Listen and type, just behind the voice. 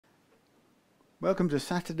Welcome to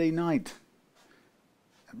Saturday night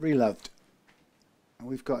at Reloved.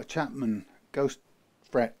 We've got a Chapman Ghost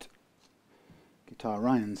Fret guitar,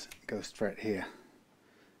 Ryan's Ghost Fret here.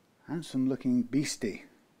 Handsome looking beastie.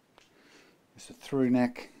 It's a through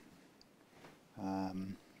neck. What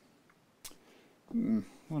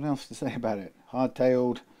else to say about it?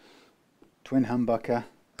 Hard-tailed, twin humbucker,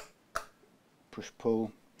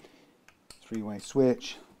 push-pull, three-way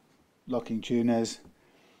switch, locking tuners.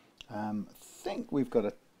 I think we've got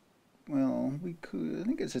a, well, I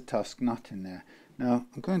think it's a tusk nut in there. Now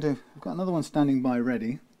I've got another one standing by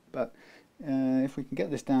ready, but if we can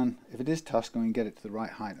get this down, if it is tusk and we can get it to the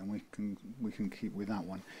right height, then we can keep with that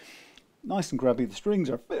one. Nice and grubby. The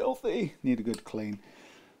strings are filthy, need a good clean.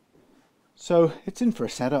 So it's in for a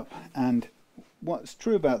setup, and what's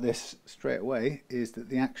true about this straight away is that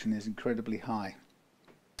the action is incredibly high.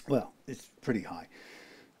 Well, it's pretty high.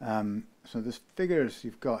 So the figures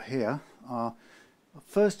you've got here are,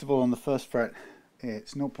 first of all, on the first fret,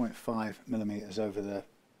 it's 0.5 millimeters over the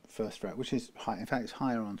first fret, which is high. In fact, it's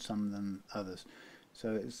higher on some than others.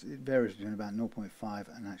 So it varies between about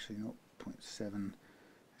 0.5 and actually 0.7.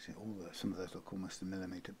 Actually, some of those look almost a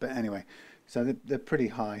millimeter. But anyway, so they're pretty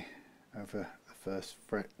high over the first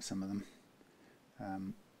fret, some of them.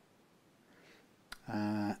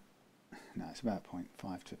 No, it's about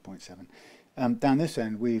 0.5 to 0.7. Down this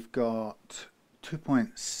end, we've got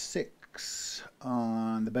 2.6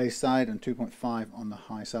 on the bass side and 2.5 on the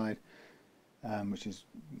high side, which is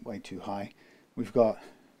way too high. We've got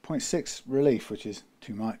 0.6 relief, which is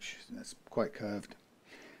too much. That's quite curved.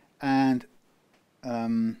 And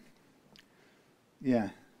yeah,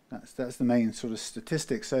 that's the main sort of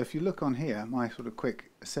statistic. So if you look on here, my sort of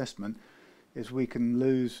quick assessment is we can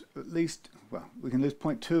lose at least, well, we can lose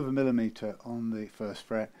 0.2 of a millimeter on the first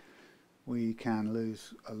fret. We can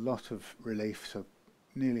lose a lot of relief, so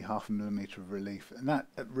nearly half a millimeter of relief. And that,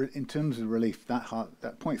 in terms of relief, that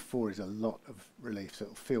 0.4 is a lot of relief, so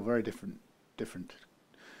it'll feel very different to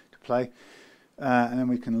play. And then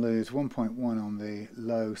we can lose 1.1 on the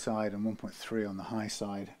low side and 1.3 on the high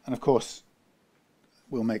side. And of course,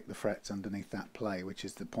 we'll make the frets underneath that play, which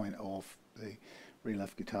is the point of the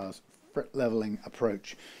Reloved Guitars fret leveling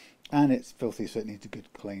approach. And it's filthy, so it needs a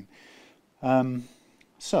good clean.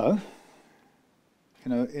 So, you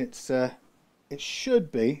know, it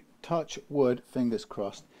should be, touch wood, fingers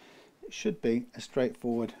crossed, it should be a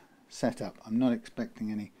straightforward setup. I'm not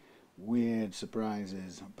expecting any weird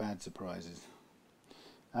surprises or bad surprises.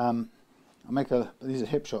 These are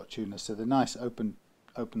Hipshot tuners, so they're nice open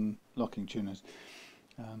locking tuners.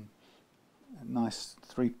 A nice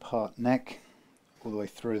 3-part neck all the way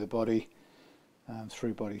through the body,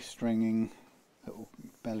 through body stringing, little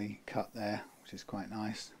belly cut there, which is quite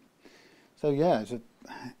nice. So yeah, it's a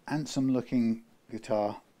handsome looking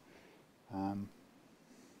guitar.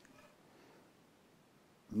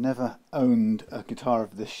 Never owned a guitar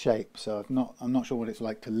of this shape, so I'm not sure what it's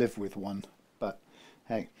like to live with one, but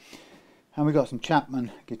hey. And we got some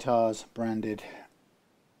Chapman guitars branded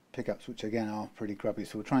pickups, which again are pretty grubby,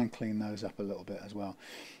 so we'll try and clean those up a little bit as well.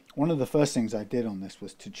 One of the first things I did on this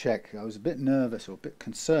was to check. I was a bit nervous or a bit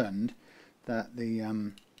concerned that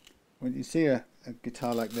when you see a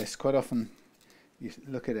guitar like this, quite often you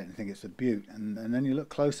look at it and think it's a beaut, and then you look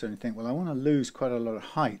closer and you think, well, I want to lose quite a lot of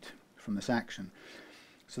height from this action.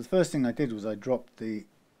 So the first thing I did was I dropped the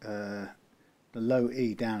low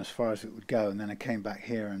E down as far as it would go, and then I came back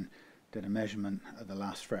here and did a measurement at the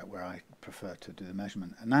last fret where I prefer to do the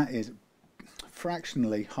measurement, and that is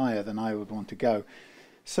fractionally higher than I would want to go.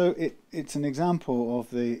 So it's an example of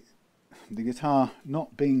the guitar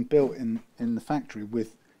not being built in the factory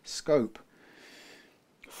with scope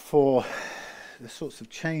for the sorts of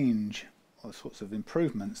change or sorts of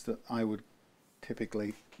improvements that I would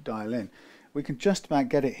typically dial in. We can just about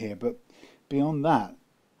get it here, but beyond that,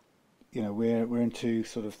 you know, we're into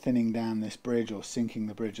sort of thinning down this bridge or sinking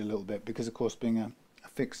the bridge a little bit, because of course, being a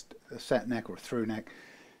set neck or a through neck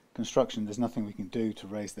construction, there's nothing we can do to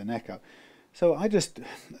raise the neck up. So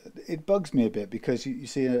it bugs me a bit, because you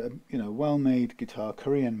see a well-made guitar,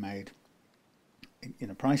 Korean made,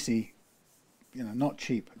 pricey, not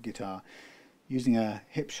cheap guitar, using a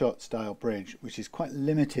Hipshot style bridge, which is quite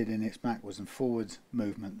limited in its backwards and forwards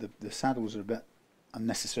movement. The saddles are a bit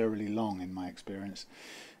unnecessarily long in my experience.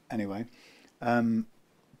 Anyway,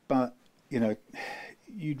 but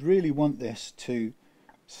you'd really want this to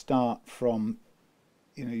start from,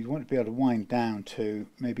 you'd want to be able to wind down to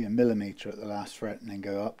maybe a millimeter at the last fret and then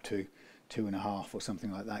go up to 2.5 or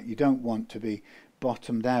something like that. You don't want to be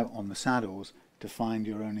bottomed out on the saddles to find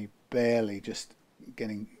you're only barely just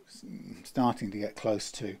starting to get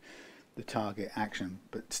close to the target action,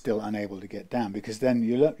 but still unable to get down, because then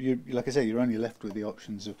you like I say, you're only left with the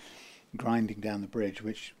options of grinding down the bridge,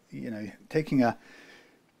 which, you know, taking a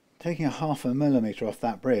half a millimetre off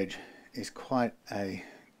that bridge is quite a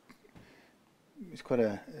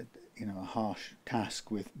you know, a harsh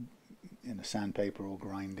task with, you know, sandpaper or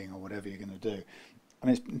grinding or whatever you're going to do. I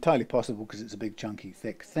mean, it's entirely possible because it's a big chunky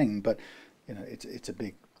thick thing, but you know, it's a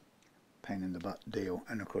big pain in the butt deal,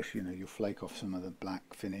 and of course, you know, you'll flake off some of the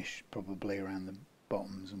black finish probably around the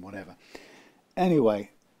bottoms and whatever.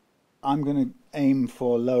 Anyway, I'm going to aim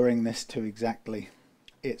for lowering this to exactly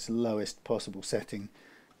its lowest possible setting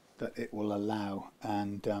that it will allow.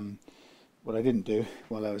 And what I didn't do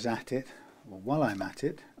while I was at it, or while I'm at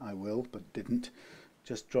it, I will, but didn't,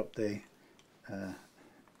 just drop the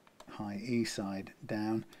high E side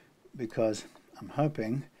down, because I'm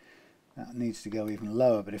hoping that needs to go even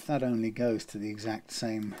lower. But if that only goes to the exact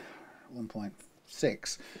same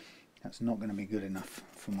 1.6, that's not going to be good enough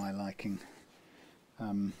for my liking.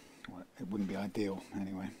 Well, it wouldn't be ideal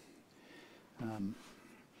anyway.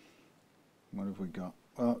 What have we got?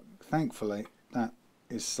 Well, thankfully that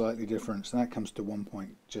is slightly different, so that comes to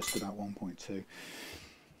just about 1.2.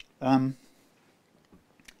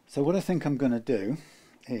 So what I think I'm going to do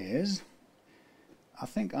is, I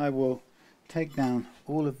think I will take down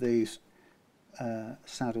all of these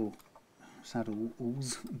saddles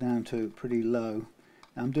down to pretty low.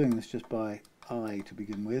 Now, I'm doing this just by eye to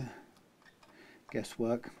begin with,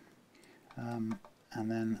 guesswork, and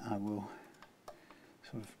then I will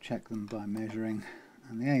sort of check them by measuring,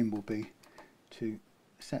 and the aim will be to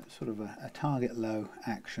set sort of a target low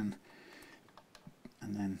action,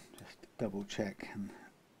 and then just double check. And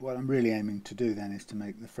what I'm really aiming to do then is to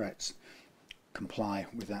make the frets comply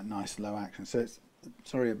with that nice low action. So it's,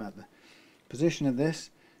 sorry about the position of this.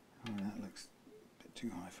 Oh, that looks a bit too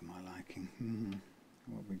high for my liking.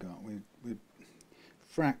 What have we got? We're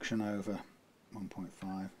fraction over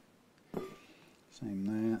 1.5. Same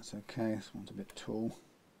there, that's okay. This one's a bit tall.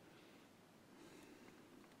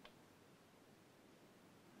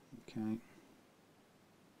 Okay.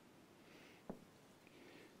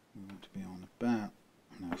 We want to be on about,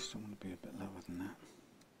 no, I still want to be a bit lower than that.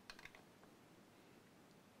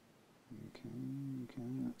 Okay,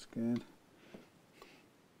 that's good.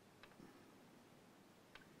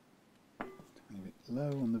 Tiny bit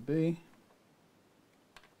low on the B.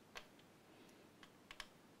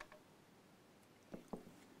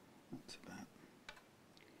 That's about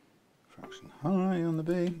fraction high on the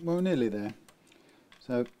B. Well, we're nearly there.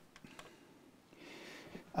 So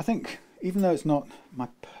I think, even though it's not my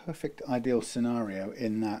perfect ideal scenario,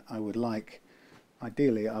 in that I would like,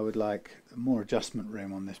 ideally I would like more adjustment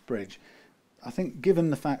room on this bridge, I think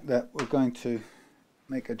given the fact that we're going to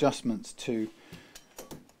make adjustments to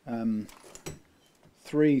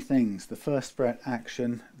three things: the first fret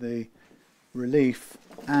action, the relief,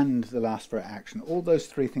 and the last fret action, all those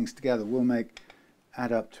three things together will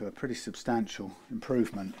add up to a pretty substantial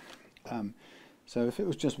improvement. So if it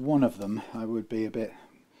was just one of them, I would be a bit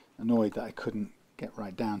annoyed that I couldn't get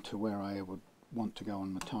right down to where I would want to go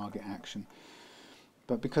on my target action.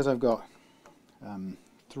 But because I've got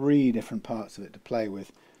three different parts of it to play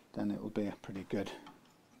with, then it will be a pretty good,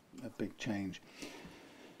 a big change.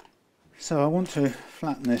 So I want to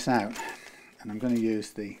flatten this out, and I'm going to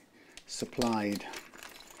use the supplied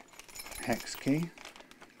hex key,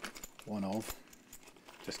 one of,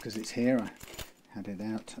 just because it's here. I had it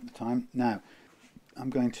out at the time. Now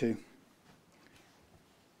I'm going to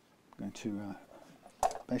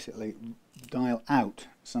basically dial out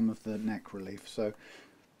some of the neck relief. So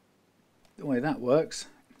the way that works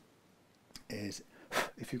is,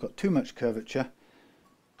 if you've got too much curvature,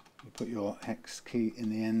 you put your hex key in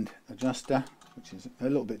the end adjuster, which is a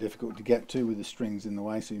little bit difficult to get to with the strings in the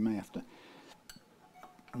way, so you may have to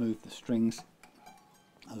move the strings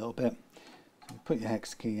a little bit. So you put your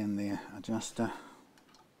hex key in the adjuster.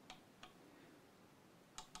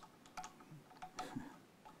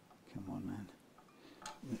 Come on, man.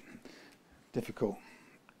 Difficult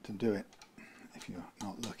to do it if you're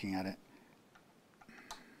not looking at it.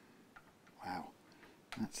 Wow,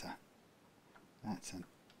 that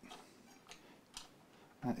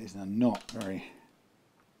is a not very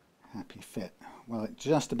happy fit. Well, it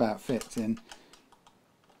just about fits in,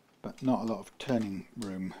 but not a lot of turning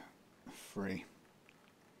room free.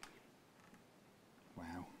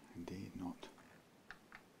 Wow, indeed not.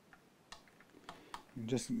 You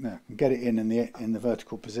just get it in the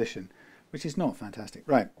vertical position, which is not fantastic.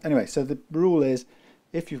 Right, anyway, so the rule is,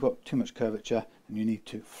 if you've got too much curvature and you need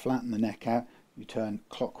to flatten the neck out, you turn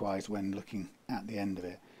clockwise when looking at the end of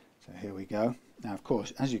it. So here we go. Now, of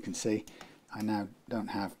course, as you can see, I now don't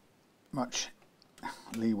have much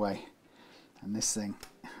leeway. And this thing,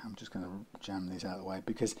 I'm just going to jam these out of the way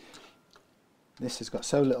because this has got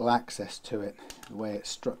so little access to it, the way it's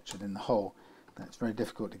structured in the hole, that it's very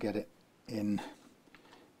difficult to get it in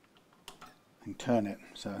and turn it.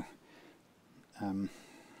 So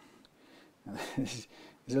this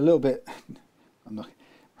is a little bit, I'm not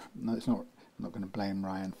going to blame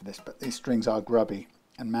Ryan for this, but these strings are grubby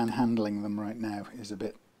and manhandling them right now is a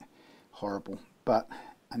bit horrible, but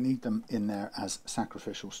I need them in there as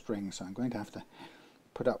sacrificial strings, so I'm going to have to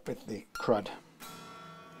put up with the crud.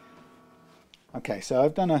 Okay, so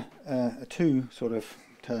I've done a two sort of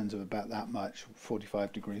turns of about that much,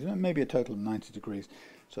 45 degrees, maybe a total of 90 degrees.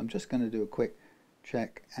 So I'm just going to do a quick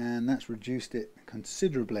check, and that's reduced it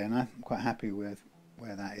considerably, and I'm quite happy with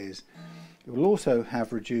where that is. It will also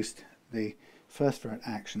have reduced the first fret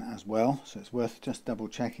action as well, so it's worth just double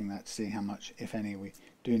checking that to see how much, if any, we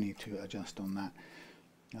do need to adjust on that.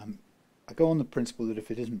 I go on the principle that if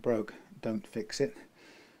it isn't broke, don't fix it.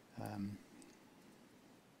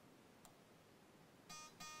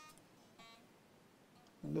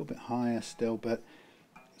 A little bit higher still, but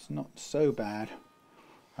it's not so bad.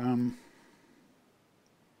 I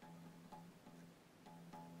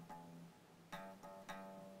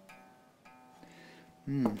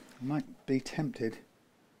might be tempted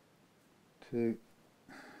to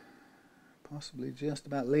possibly just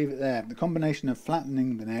about leave it there. The combination of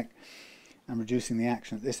flattening the neck and reducing the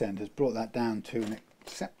action at this end has brought that down to an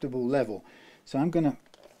acceptable level. So I'm going to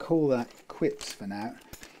call that quits for now.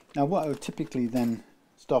 Now what I would typically then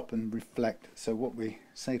stop and reflect, so what we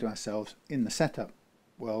say to ourselves in the setup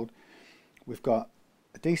world, we've got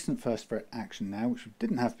a decent first fret action now, which we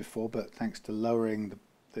didn't have before, but thanks to lowering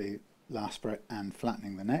the last fret and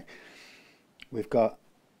flattening the neck, we've got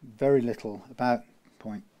very little, about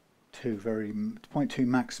 0.2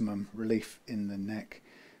 maximum relief in the neck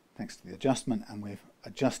thanks to the adjustment, and we've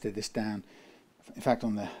adjusted this down, in fact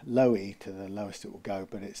on the low E to the lowest it will go,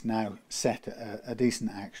 but it's now set at a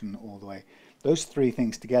decent action all the way. Those three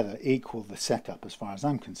things together equal the setup as far as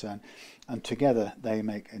I'm concerned, and together they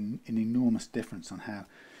make an enormous difference on how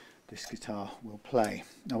this guitar will play.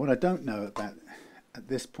 Now what I don't know about at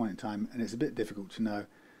this point in time, and it's a bit difficult to know,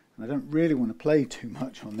 and I don't really want to play too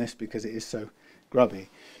much on this because it is so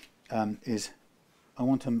grubby, is I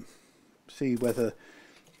want to see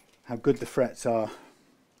how good the frets are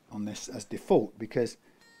on this as default, because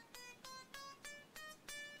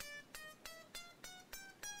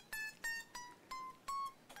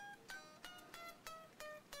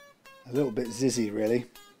a little bit zizzy really.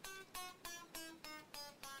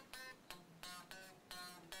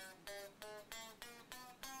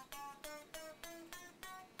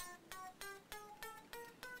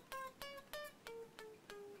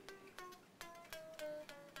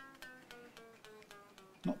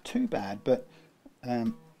 Not too bad, but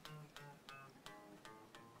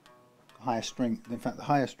higher string. In fact, the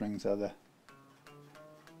higher strings are the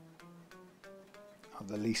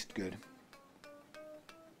least good.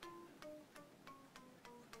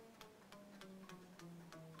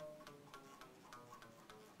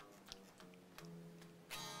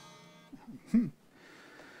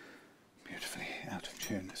 Beautifully out of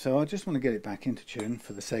tune. So I just want to get it back into tune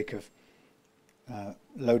for the sake of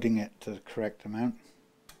loading it to the correct amount.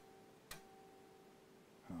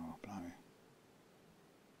 Oh, blimey.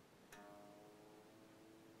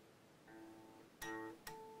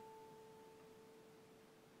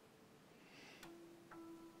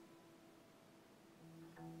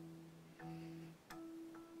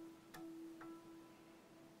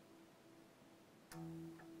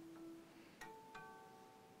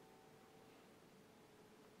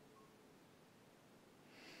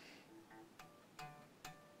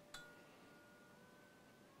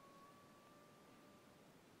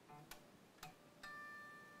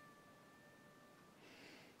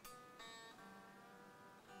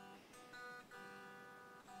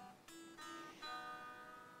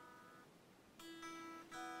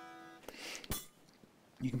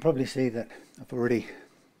 You can probably see that I've already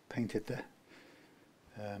painted the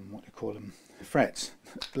what do you call them, frets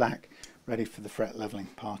black, ready for the fret leveling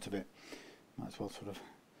part of it. Might as well sort of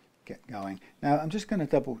get going. Now I'm just going to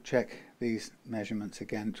double check these measurements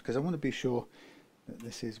again because I want to be sure that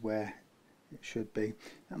this is where it should be.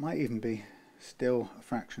 That might even be still a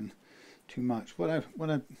fraction too much.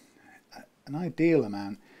 An ideal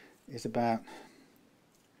amount is about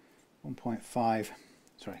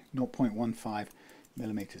 0.15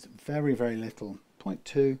 millimeters, very little,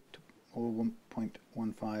 0.2 or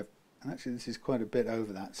 1.15, and actually this is quite a bit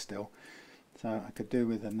over that still, so I could do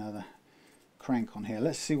with another crank on here.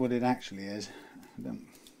 Let's see what it actually is. It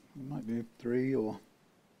might be 3 or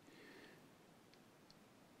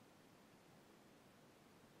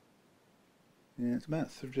Yeah, it's about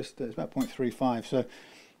it's about 0.35. So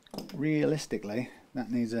realistically,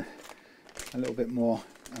 that needs a little bit more.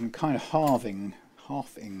 I'm kind of halving. So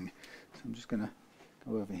I'm just going to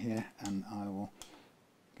go over here, and I will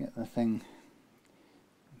get the thing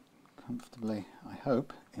comfortably, I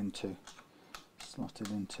hope, slotted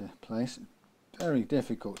into place. Very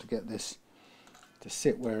difficult to get this to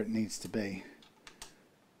sit where it needs to be.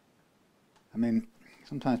 I mean,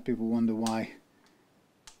 sometimes people wonder why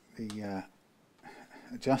the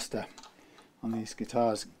adjuster on these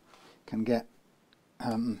guitars can get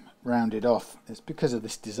rounded off. It's because of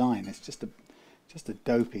this design. It's just a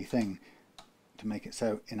dopey thing to make it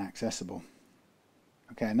so inaccessible.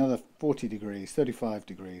 Okay, another 40 degrees, 35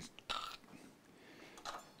 degrees.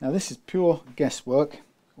 Now this is pure guesswork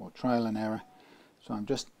or trial and error, so I'm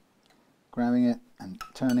just grabbing it and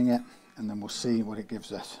turning it, and then we'll see what it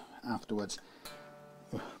gives us afterwards.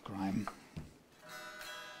 Ugh, grime.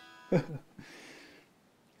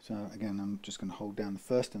 So again, I'm just going to hold down the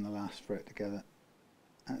first and the last fret together.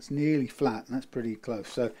 That's nearly flat, and that's pretty close.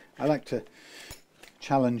 So I like to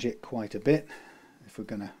challenge it quite a bit if we're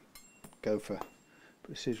going to go for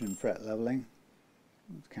precision fret leveling.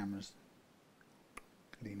 The camera's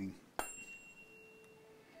leaning.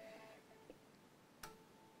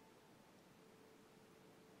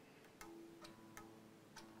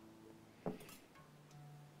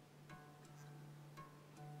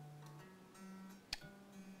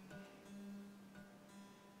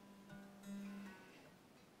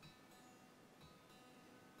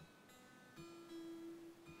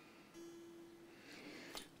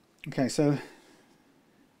 Okay, so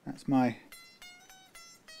that's my...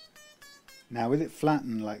 Now with it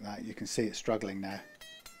flattened like that, you can see it's struggling now.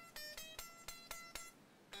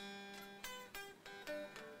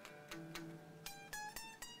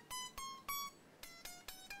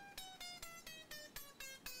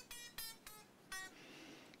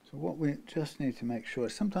 So what we just need to make sure,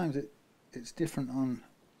 sometimes it's different on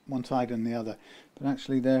one side than the other, but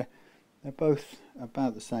actually they're both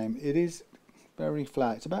about the same. It is very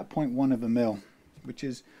flat. It's about 0.1 of a mil, which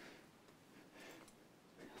is,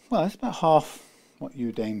 well, it's about half what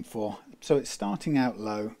you'd aim for. So it's starting out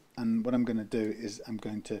low, and what I'm going to do is I'm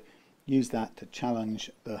going to use that to challenge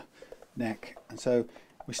the neck. And so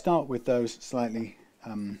we start with those slightly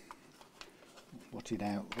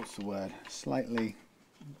slightly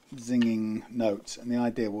zinging notes, and the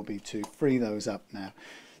idea will be to free those up now.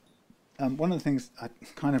 One of the things I'm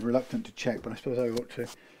kind of reluctant to check, but I suppose I ought to,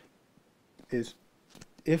 is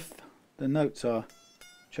if the notes are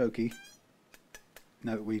choky,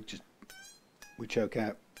 we choke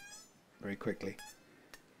out very quickly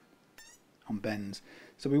on bends.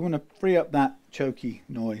 So we want to free up that choky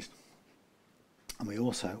noise, and we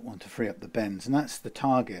also want to free up the bends, and that's the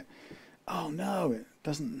target. Oh no, it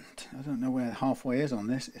doesn't. I don't know where halfway is on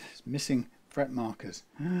this. It's missing fret markers.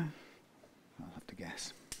 I'll have to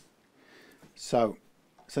guess. So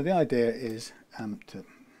the idea is to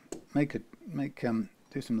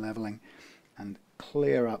do some leveling and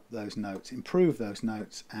clear up those notes, improve those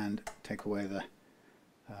notes, and take away the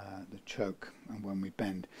choke and when we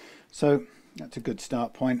bend. So that's a good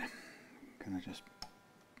start point. I'm going to just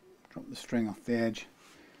drop the string off the edge,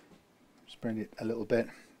 spread it a little bit,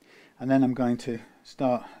 and then I'm going to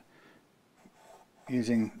start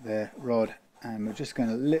using the rod, and we're just going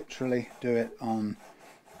to literally do it on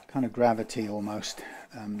kind of gravity almost.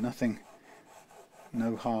 Nothing,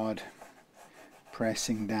 no hard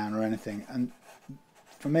pressing down or anything. And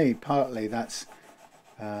for me, partly that's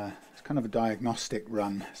it's kind of a diagnostic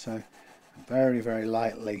run, so I'm very, very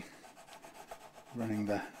lightly running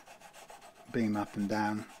the beam up and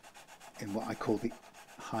down in what I call the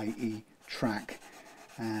high E track,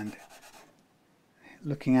 and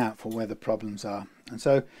looking out for where the problems are. And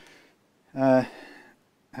so I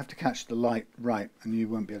have to catch the light right, and you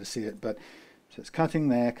won't be able to see it, but so it's cutting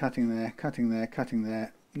there, cutting there, cutting there, cutting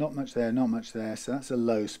there, not much there, not much there, so that's a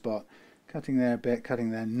low spot. Cutting there a bit, cutting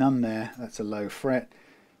there, none there, that's a low fret.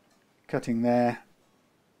 Cutting there,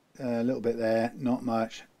 a little bit there, not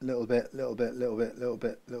much, little bit, little bit, little bit, little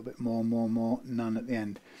bit, little bit more, none at the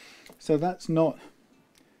end. So that's not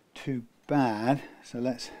too bad. So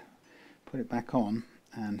let's put it back on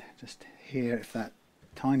and just hear if that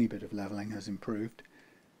tiny bit of leveling has improved.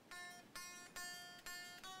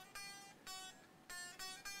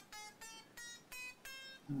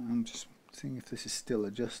 I'm just seeing if this is still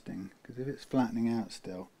adjusting, because if it's flattening out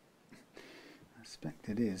still, I suspect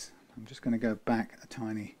it is. I'm just going to go back a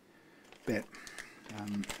tiny bit.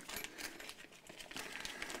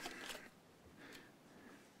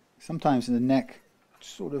 Sometimes the neck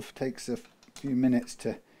sort of takes a few minutes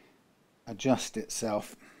to adjust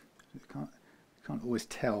itself. can't always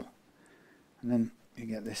tell, and then you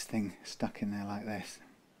get this thing stuck in there like this.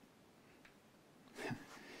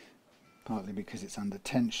 Partly because it's under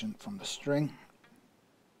tension from the string.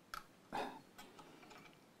 There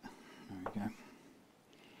we go.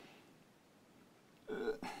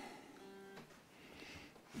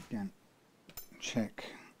 Again, check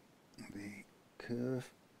the curve.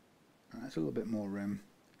 That's a little bit more room.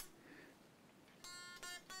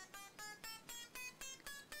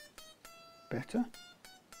 Better.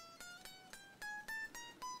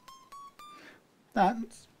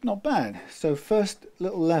 That's not bad. So first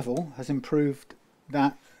little level has improved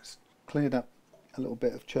that, cleared up a little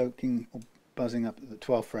bit of choking or buzzing up at the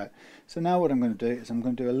 12th fret. So now what I'm going to do is I'm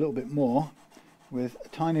going to do a little bit more with a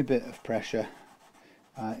tiny bit of pressure,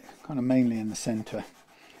 kind of mainly in the center,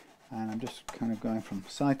 and I'm just kind of going from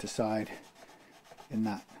side to side in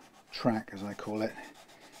that track, as I call it,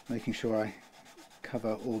 making sure I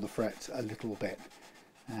cover all the frets a little bit.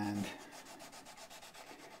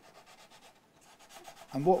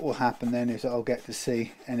 And what will happen then is I'll get to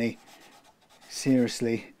see any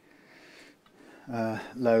seriously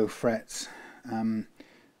low frets.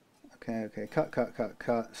 Okay,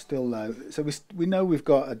 cut, still low. So we know we've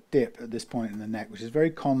got a dip at this point in the neck, which is very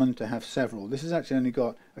common to have several. This has actually only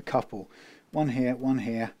got a couple. One here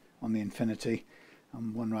on the infinity,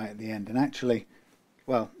 and one right at the end. And actually,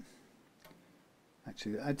 well,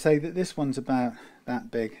 I'd say that this one's about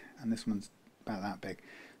that big, and this one's about that big.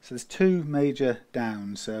 So there's two major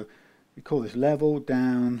downs. So we call this level,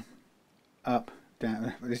 down, up,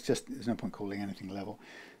 down. But it's just, there's no point calling anything level.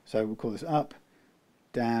 So we'll call this up,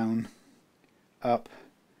 down, up,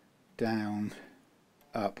 down,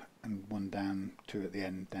 up, and one down, two at the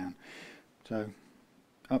end, down. So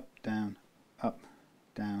up, down, up,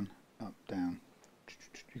 down, up, down.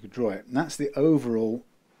 You could draw it. And that's the overall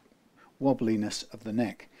wobbliness of the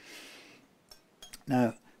neck.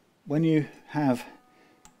 Now, when you have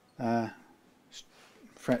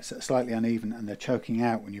frets that are slightly uneven and they're choking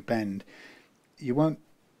out when you bend, you won't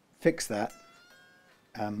fix that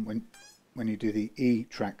when you do the E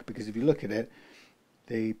track, because if you look at it,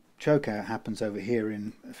 the choke out happens over here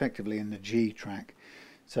effectively in the G track.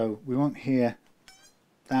 So we won't hear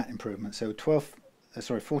that improvement. So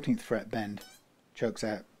 14th fret bend chokes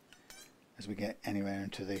out as we get anywhere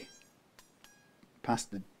into the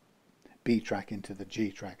past the B track into the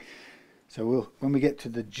G track. So when we get to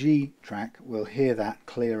the G track, we'll hear that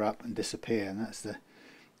clear up and disappear, and that's the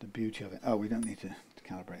beauty of it. Oh, we don't need to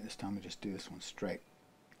calibrate this time, we just do this one straight.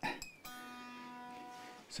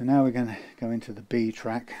 So now we're going to go into the B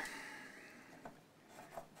track.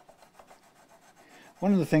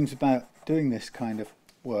 One of the things about doing this kind of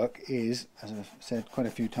work is, as I've said quite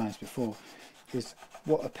a few times before, is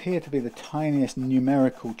what appear to be the tiniest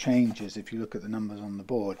numerical changes. If you look at the numbers on the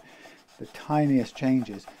board, the tiniest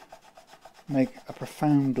changes make a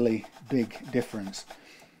profoundly big difference.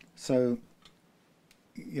 So,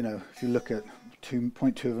 you know, if you look at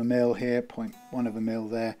 0.2 of a mil here, 0.1 of a mil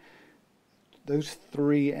there, those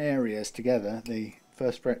three areas together, the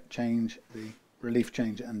first fret change, the relief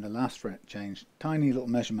change, and the last fret change, tiny little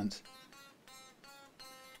measurements.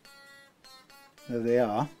 There they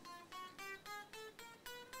are.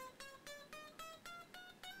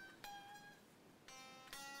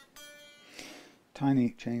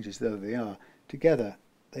 Tiny changes though they are, together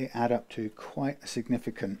they add up to quite a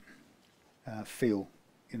significant feel,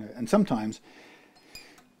 you know, and sometimes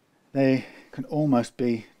they can almost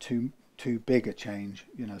be too big a change.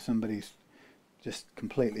 You know, somebody's just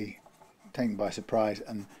completely taken by surprise,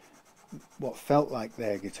 and what felt like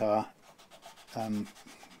their guitar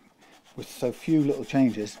with so few little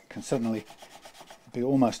changes can suddenly be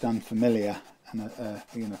almost unfamiliar and a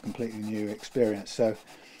you know, completely new experience. So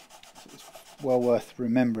it's well worth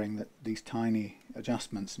remembering that these tiny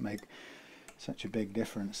adjustments make such a big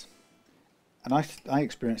difference. And I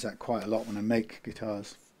experience that quite a lot when I make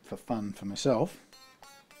guitars for fun for myself.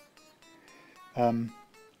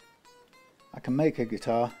 I can make a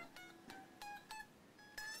guitar,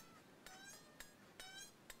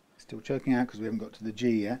 still choking out because we haven't got to the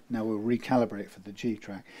G yet. Now we'll recalibrate for the G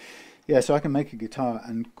track. Yeah, so I can make a guitar,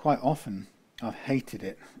 and quite often I've hated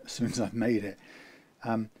it as soon as I've made it.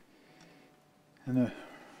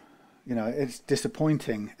 You know, it's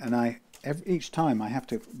disappointing, and each time I have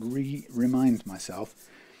to remind myself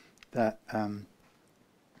that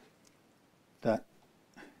that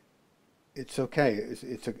it's okay.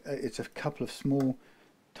 It's a couple of small,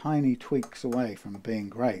 tiny tweaks away from being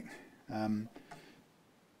great. You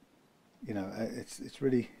know, it's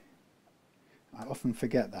really. I often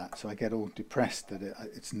forget that, so I get all depressed that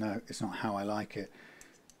it's not how I like it.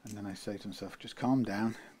 And then I say to myself, just calm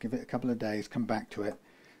down, give it a couple of days, come back to it,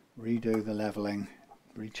 redo the leveling,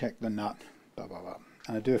 recheck the nut, blah blah blah.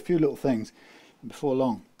 And I do a few little things, and before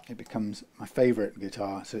long it becomes my favourite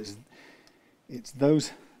guitar. So it's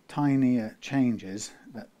those tinier changes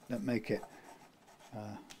that make it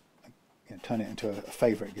turn it into a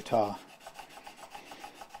favourite guitar.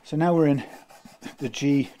 So now we're in the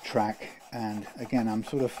G track, and again I'm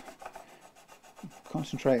sort of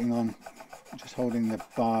concentrating on just holding the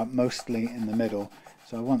bar mostly in the middle.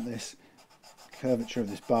 So I want this curvature of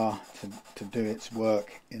this bar to do its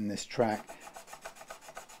work in this track,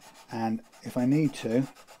 and if I need to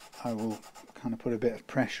I will kind of put a bit of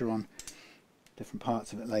pressure on different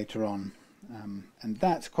parts of it later on, and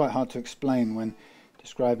that's quite hard to explain when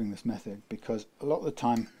describing this method, because a lot of the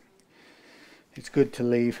time it's good to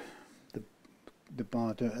leave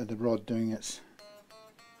the rod doing its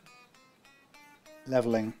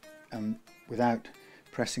leveling without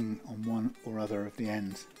pressing on one or other of the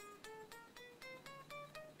ends.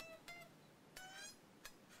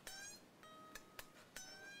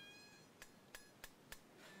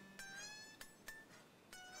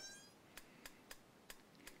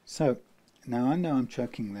 So now I know I'm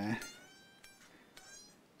choking there,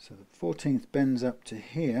 so the 14th bends up to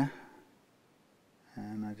here,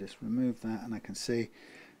 and I just remove that and I can see,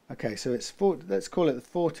 okay, so it's let's call it the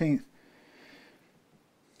 14th.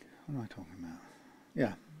 What am I talking about?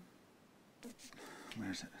 Yeah,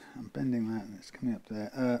 where is it? I'm bending that and it's coming up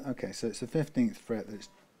there. Okay, so it's the 15th fret that it's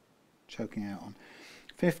choking out on.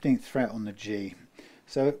 15th fret on the G.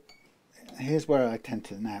 So here's where I tend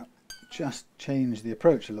to now just change the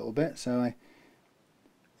approach a little bit. So I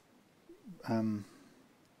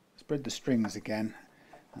spread the strings again,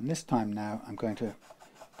 and this time now I'm going to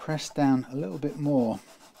press down a little bit more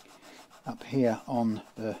up here on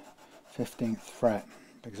the 15th fret,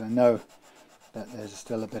 because I know that there's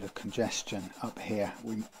still a bit of congestion up here.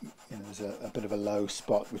 There's a bit of a low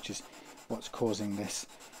spot, which is what's causing this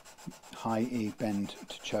high E bend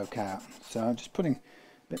to choke out. So I'm just putting a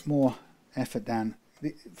bit more effort down.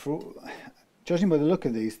 Judging by the look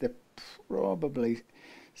of these, they're probably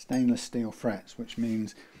stainless steel frets, which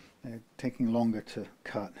means they're taking longer to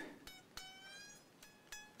cut.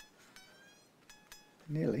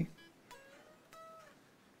 Nearly.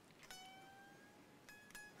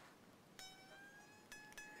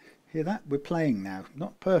 Hear that? We're playing now.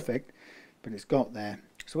 Not perfect, but it's got there.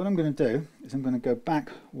 So what I'm going to do is I'm going to go back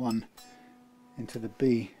one into the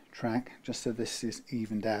B track, just so this is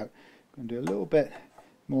evened out. I'm going to do a little bit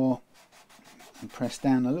more and press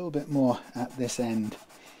down a little bit more at this end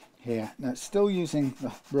here. Now it's still using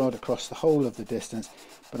the rod across the whole of the distance,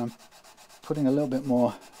 but I'm putting a little bit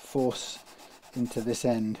more force into this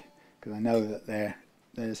end, because I know that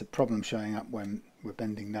there's a problem showing up when we're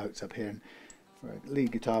bending notes up here, and for a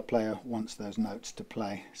lead guitar player wants those notes to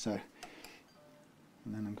play. So,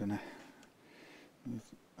 and then I'm going to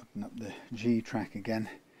open up the G track again,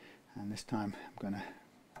 and this time I'm going to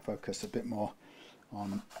focus a bit more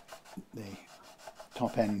on the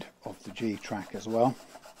top end of the G track as well,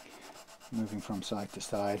 moving from side to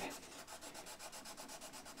side.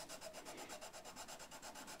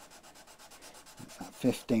 It's that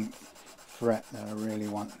 15th fret that I really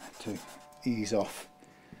want to ease off.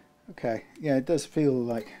 Okay, yeah, it does feel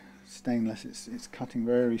like stainless. It's cutting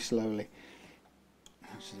very slowly,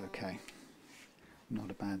 which is okay, not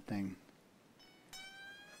a bad thing.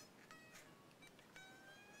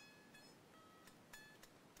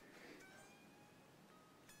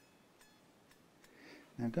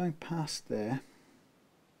 Now going past there,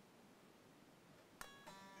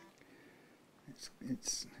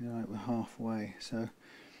 it's like we're halfway, so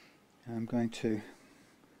I'm going to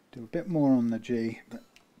do a bit more on the G, but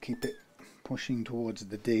keep it pushing towards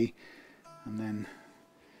the D, and then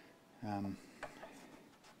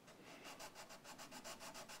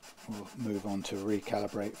we'll move on to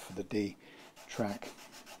recalibrate for the D track.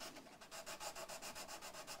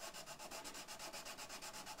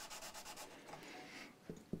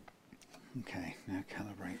 Okay, now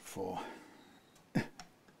calibrate for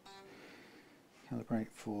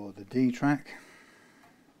the D track.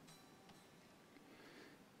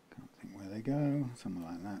 Can't think where they go, something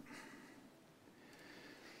like that.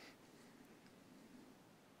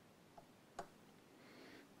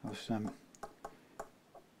 I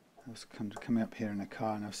was kind of coming up here in the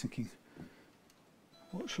car, and I was thinking,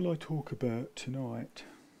 what shall I talk about tonight?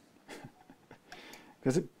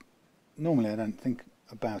 Because normally I don't think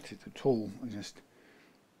about it at all. I just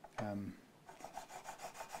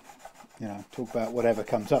talk about whatever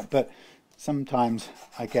comes up, but sometimes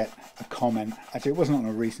I get a comment. Actually, it wasn't on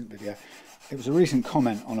a recent video, it was a recent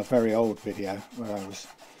comment on a very old video where I was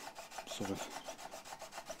sort of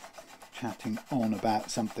chatting on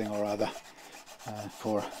about something or other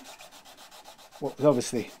for what was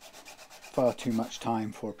obviously far too much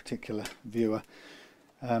time for a particular viewer,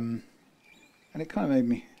 and it kind of made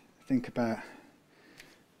me think about,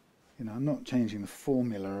 you know, I'm not changing the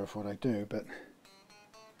formula of what I do, but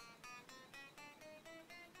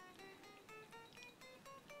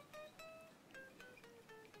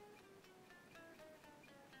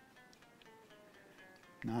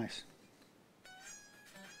nice.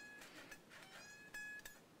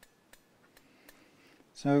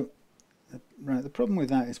 So, right, the problem with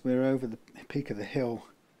that is we're over the peak of the hill.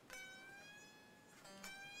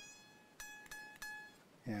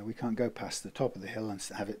 Yeah, we can't go past the top of the hill and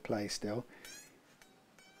have it play still.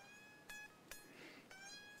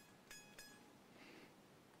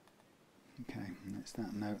 Okay, that's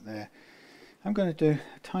that note there. I'm going to do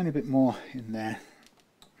a tiny bit more in there,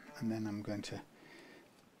 and then I'm going to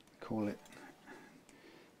call it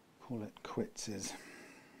quits.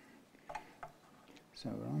 So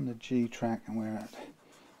we're on the G track and we're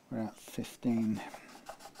at 15.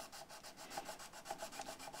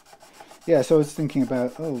 Yeah, so I was thinking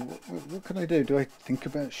about, oh, what could I do? Do I think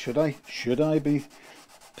about, should I be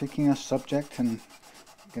picking a subject and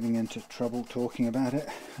getting into trouble talking about it?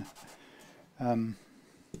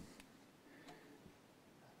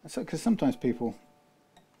 So, because sometimes people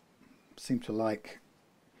seem to like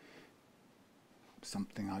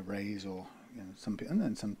something I raise, or you know, some people,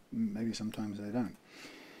 and then maybe sometimes they don't.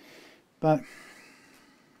 But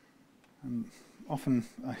often,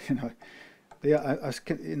 you know. Yeah, I was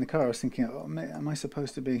in the car. I was thinking, oh, am I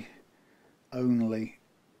supposed to be only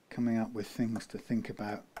coming up with things to think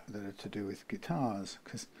about that are to do with guitars?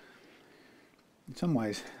 Because in some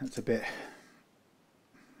ways that's a bit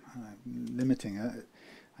limiting.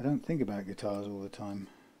 I don't think about guitars all the time.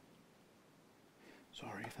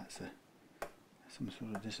 Sorry if that's some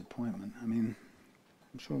sort of disappointment. I mean,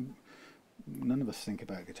 I'm sure none of us think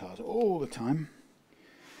about guitars all the time.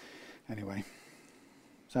 Anyway.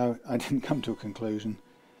 So I didn't come to a conclusion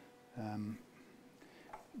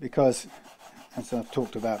because, as I've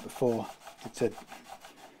talked about before, it's a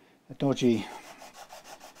dodgy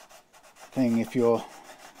thing if you're,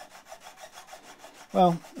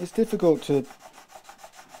 well, it's difficult to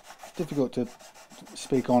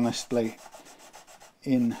speak honestly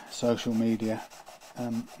in social media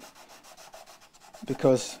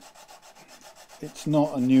because it's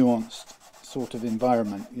not a nuanced sort of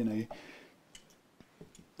environment, you know.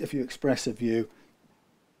 If you express a view,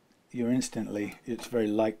 it's very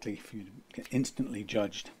likely for you to get instantly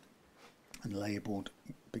judged and labelled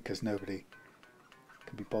because nobody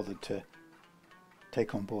can be bothered to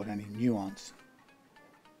take on board any nuance.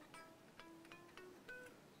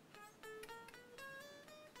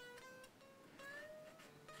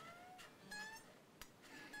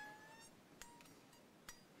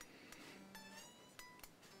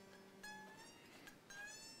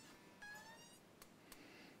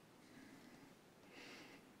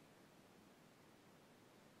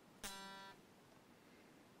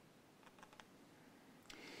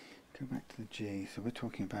 Go back to the G, so we're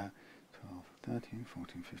talking about 12, 13,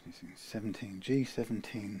 14, 15, 16, 17,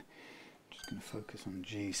 G17. Just going to focus on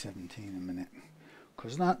G17 a minute,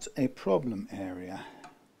 because that's a problem area.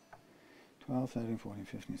 12, 13, 14,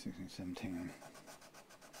 15, 16, 17.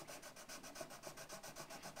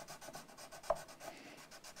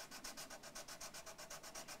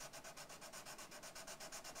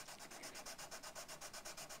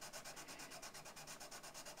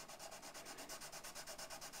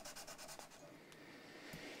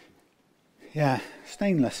 Yeah,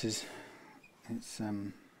 stainless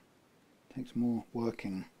takes more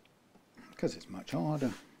working because it's much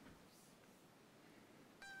harder.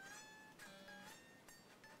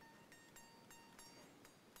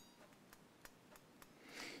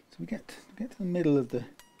 So we get to the middle of the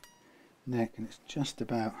neck and it's just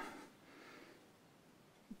about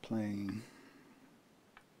playing.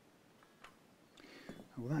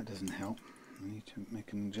 Oh, well, that doesn't help. I need to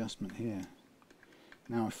make an adjustment here.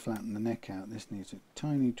 Now I've flattened the neck out, this needs a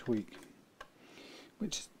tiny tweak,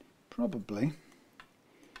 which probably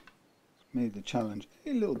made the challenge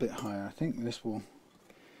a little bit higher. I think this will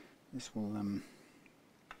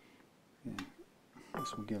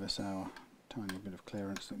give us our tiny bit of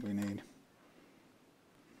clearance that we need.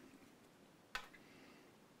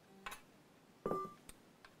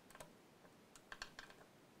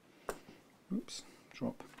 Oops,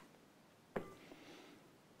 drop.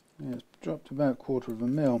 Yeah, it's dropped about 1/4 of a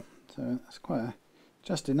mil, so that's quite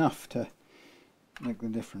just enough to make the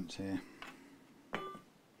difference here.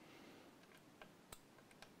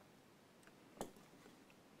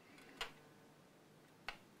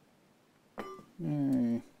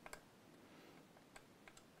 Yay.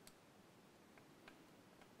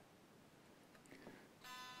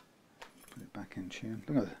 Put it back in tune.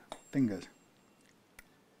 Look at the fingers.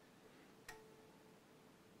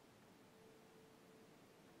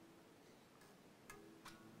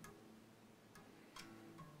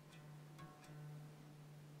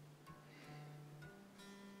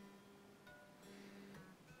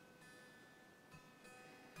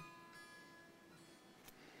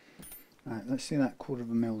 Right, let's see that 1/4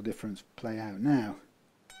 mil difference play out now.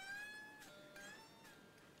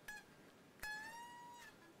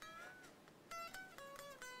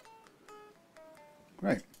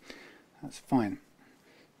 Great, that's fine.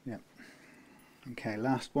 Yep. Okay,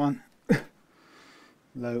 last one.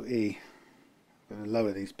 Low E. I'm going to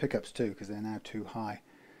lower these pickups too because they're now too high.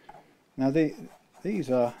 Now these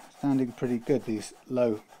are sounding pretty good, these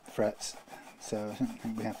low frets, so I don't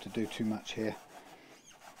think we have to do too much here.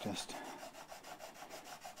 Just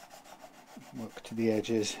work to the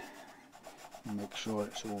edges and make sure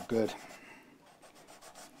it's all good.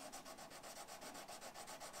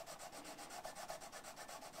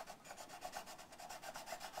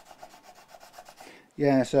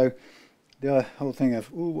 Yeah, so the whole thing of,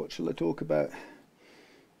 oh, what shall I talk about?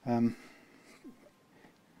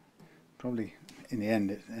 Probably in the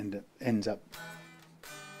end it ends up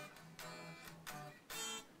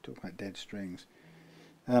talking about dead strings,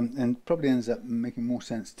 and probably ends up making more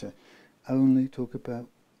sense to only talk about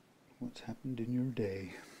what's happened in your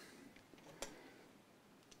day.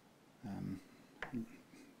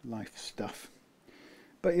 Life stuff.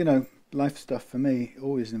 But you know, life stuff for me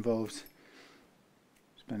always involves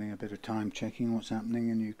spending a bit of time checking what's happening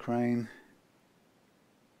in Ukraine.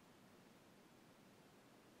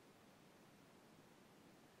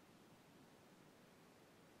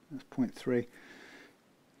 That's 0.3.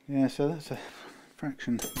 Yeah, so that's a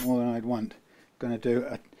fraction more than I'd want. Going to do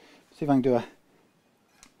a, see if I can do a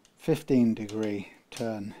 15-degree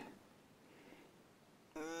turn.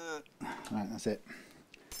 Right, that's it.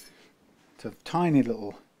 So tiny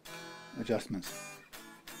little adjustments.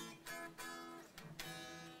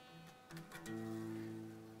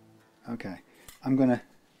 Okay, I'm going to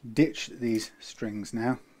ditch these strings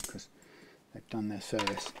now because they've done their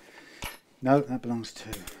service. No, that belongs to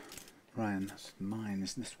Ryan. That's mine,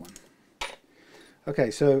 is this one. Okay,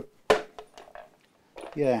 so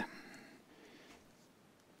yeah.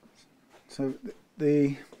 So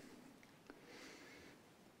the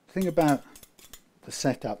thing about the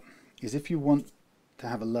setup is if you want to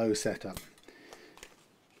have a low setup,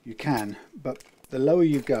 you can, but the lower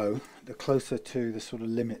you go, the closer to the sort of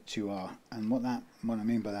limits you are. And what I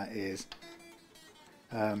mean by that is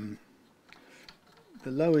the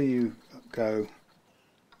lower you go,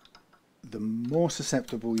 the more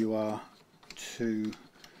susceptible you are to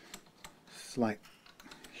slight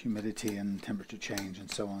humidity and temperature change and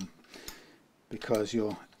so on, because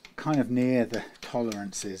you're kind of near the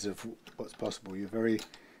tolerances of what's possible. You're very,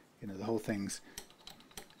 you know, the whole thing's,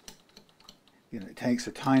 you know, it takes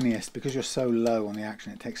the tiniest, because you're so low on the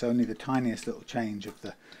action, it takes only the tiniest little change of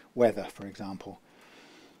the weather, for example,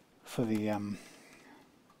 for the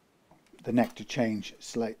neck to change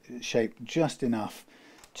shape just enough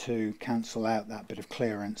to cancel out that bit of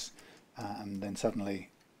clearance, and then suddenly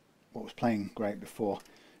what was playing great before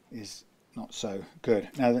is not so good.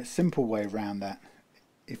 Now the simple way around that,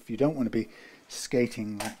 if you don't want to be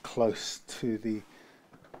skating that close to the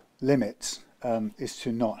limits, is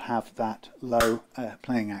to not have that low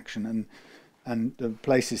playing action, and the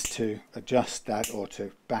places to adjust that or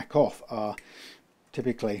to back off are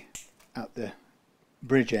typically at the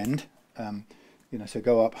bridge end. You know, so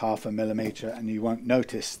go up 0.5 millimeter and you won't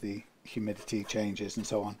notice the humidity changes and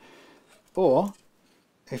so on. Or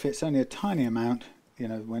if it's only a tiny amount, you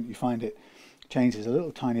know, when you find it changes a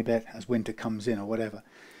little tiny bit as winter comes in or whatever,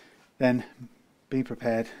 then be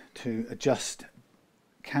prepared to adjust,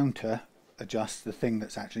 counter adjust the thing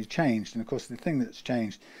that's actually changed. And of course the thing that's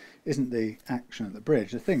changed isn't the action at the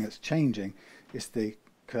bridge. The thing that's changing is the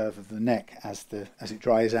curve of the neck as it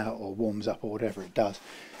dries out or warms up or whatever it does.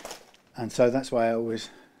 And so that's why I always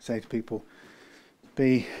say to people,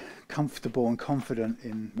 be comfortable and confident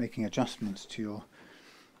in making adjustments to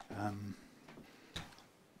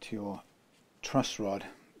your truss rod,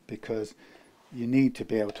 because you need to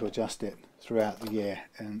be able to adjust it throughout the year.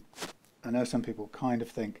 And I know some people kind of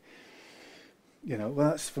think, you know, well,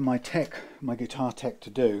 that's for my guitar tech to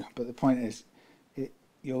do, but the point is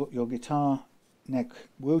your guitar neck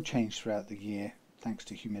will change throughout the year thanks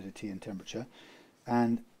to humidity and temperature,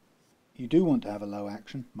 and you do want to have a low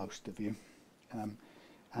action, most of you,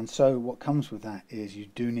 and so what comes with that is you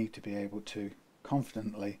do need to be able to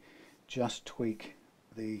confidently just tweak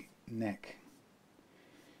the neck,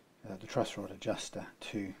 the truss rod adjuster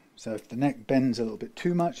too. So if the neck bends a little bit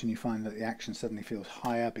too much and you find that the action suddenly feels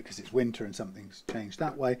higher because it's winter and something's changed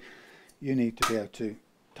that way, you need to be able to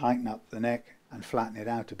tighten up the neck and flatten it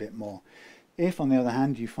out a bit more. If on the other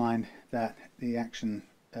hand you find that the action,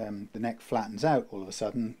 the neck flattens out all of a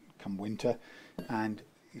sudden come winter and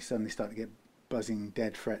you suddenly start to get buzzing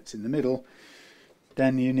dead frets in the middle,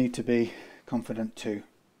 then you need to be confident to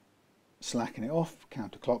slacken it off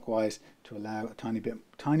counterclockwise to allow a tiny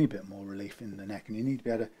bit more relief in the neck, and you need to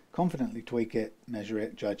be able to confidently tweak it, measure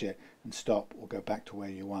it, judge it, and stop or go back to where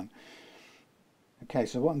you want. Okay,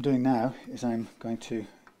 so what I'm doing now is I'm going to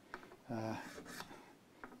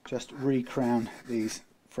just re-crown these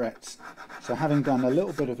frets. So having done a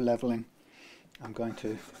little bit of leveling, I'm going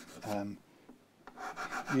to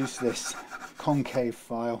use this concave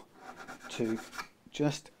file to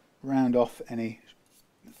just round off any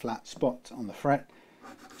flat spots on the fret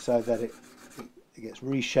so that it gets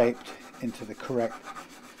reshaped into the correct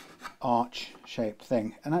arch shaped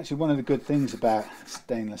thing. And actually one of the good things about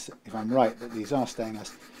stainless, if I'm right that these are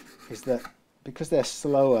stainless, is that because they're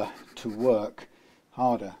slower to work,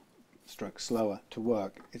 harder stroke slower to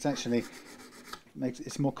work, it's actually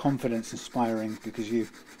it's more confidence inspiring because it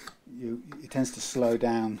tends to slow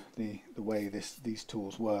down the way these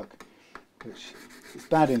tools work, which is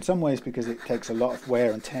bad in some ways because it takes a lot of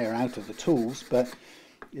wear and tear out of the tools, but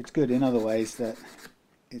it's good in other ways that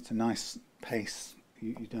it's a nice pace.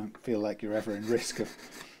 You don't feel like you're ever in risk of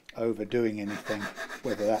overdoing anything,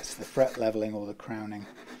 whether that's the fret leveling or the crowning,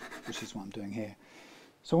 which is what I'm doing here.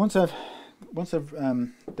 So once I've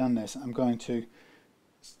done this, I'm going to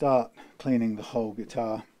start cleaning the whole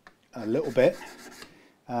guitar a little bit.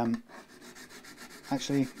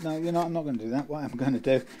 Actually, no, I'm not going to do that. What I'm going to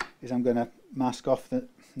do is I'm going to mask off the...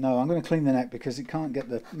 No, I'm going to clean the neck because it can't get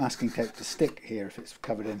the masking tape to stick here if it's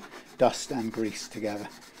covered in dust and grease together.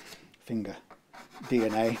 Finger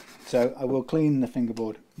DNA. So I will clean the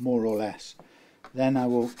fingerboard more or less. Then I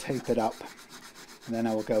will tape it up. And then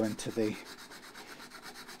I will go into the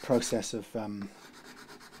process of...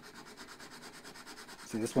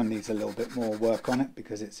 see, this one needs a little bit more work on it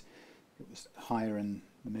because it was higher in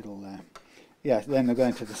the middle there. Yeah, then we're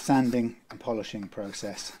going to the sanding and polishing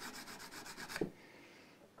process.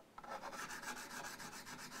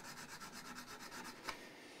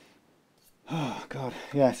 Oh God,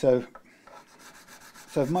 yeah. So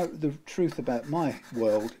the truth about my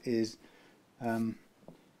world is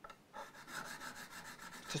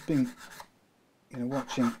just being,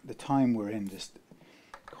 watching the time we're in. Just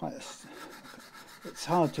it's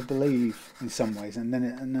hard to believe in some ways, and then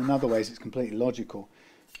in other ways it's completely logical.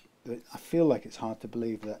 But I feel like it's hard to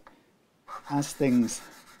believe that as things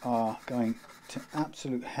are going to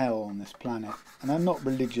absolute hell on this planet, and I'm not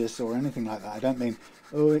religious or anything like that. I don't mean,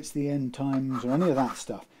 oh, it's the end times or any of that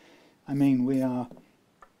stuff. I mean, we are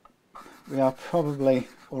probably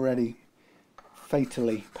already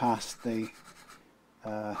fatally past the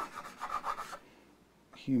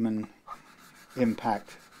human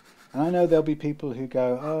impact. And I know there'll be people who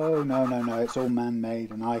go, oh, no, it's all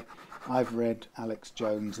man-made, and I've read Alex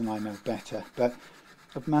Jones and I know better. But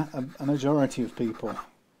a majority of people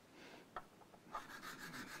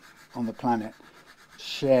on the planet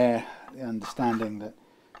share the understanding that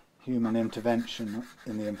human intervention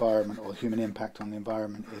in the environment or human impact on the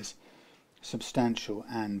environment is substantial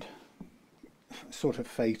and sort of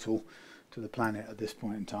fatal to the planet at this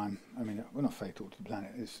point in time. I mean, well, not fatal to the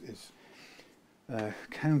planet, is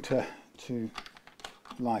counter to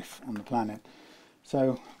life on the planet.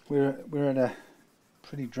 So we're at a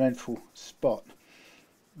pretty dreadful spot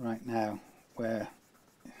right now where,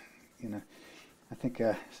 I think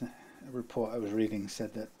a report I was reading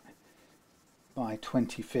said that by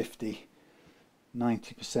 2050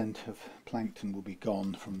 90% of plankton will be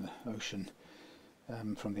gone from the ocean,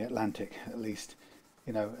 from the Atlantic at least,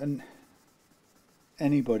 and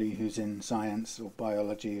anybody who's in science or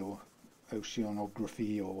biology or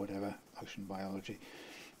oceanography or whatever, ocean biology,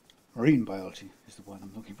 marine biology is the word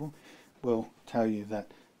I'm looking for, will tell you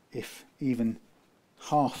that if even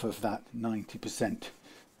half of that 90%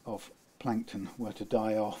 of plankton were to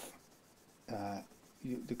die off,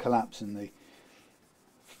 the collapse in the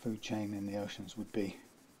food chain in the oceans would be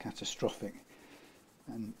catastrophic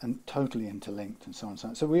and totally interlinked and so on.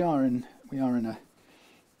 So we are in a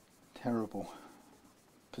terrible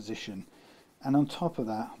position. And on top of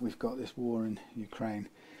that, we've got this war in Ukraine.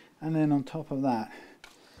 And then on top of that,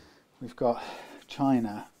 we've got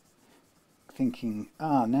China thinking,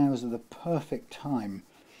 now is the perfect time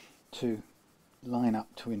to line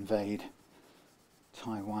up to invade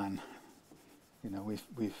Taiwan.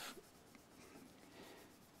 We've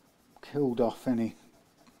killed off any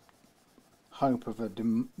hope of a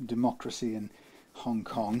democracy in Hong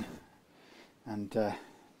Kong, and to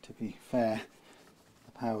be fair,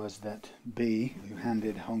 the powers that be, who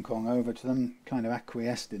handed Hong Kong over to them, kind of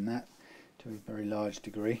acquiesced in that to a very large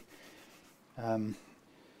degree.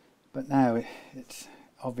 But now it's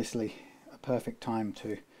obviously a perfect time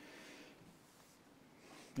to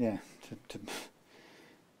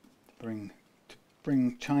bring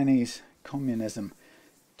Chinese communism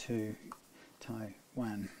to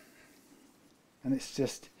Taiwan. And it's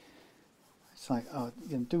like, oh,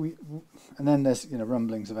 and then there's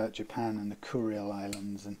rumblings about Japan and the Kuril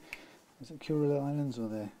Islands, and is it Kuril Islands or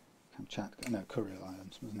the Kamchatka? No, Kuril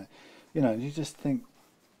Islands, wasn't it? You just think,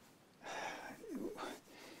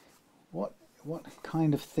 what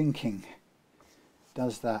kind of thinking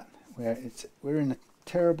does that? Where we're in a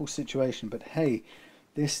terrible situation, but hey,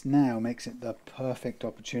 this now makes it the perfect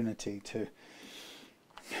opportunity to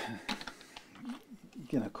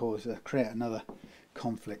create another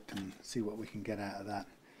conflict and see what we can get out of that.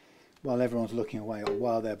 While everyone's looking away, or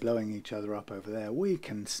while they're blowing each other up over there, we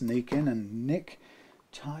can sneak in and nick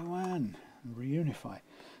Taiwan and reunify.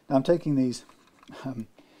 Now I'm taking these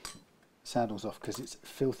saddles off because it's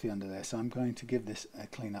filthy under there, so I'm going to give this a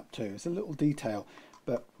clean up too. It's a little detail,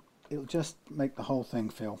 but it'll just make the whole thing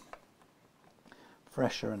feel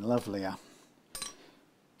fresher and lovelier.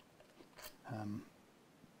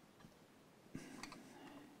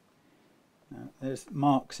 Now, there's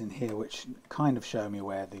marks in here which kind of show me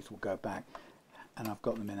where these will go back, and I've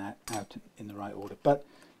got them out in the right order. But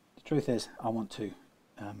the truth is, I want to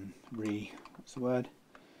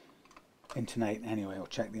intonate anyway, or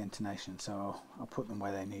check the intonation. So I'll put them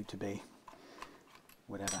where they need to be,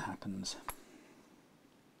 whatever happens.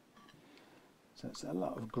 So it's a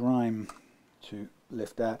lot of grime to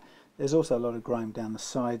lift out. There's also a lot of grime down the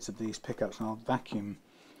sides of these pickups, and I'll vacuum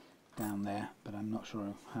down there, but I'm not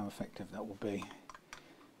sure how effective that will be.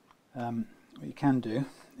 What you can do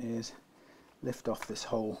is lift off this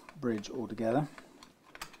whole bridge altogether.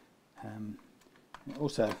 It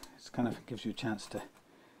also kind of gives you a chance to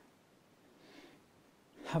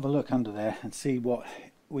have a look under there and see what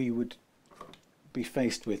we would be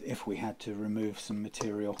faced with if we had to remove some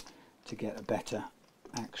material to get a better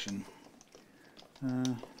action.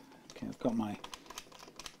 Okay, I've got my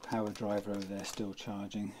power driver over there still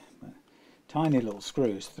charging, but tiny little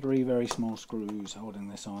screws, 3 very small screws holding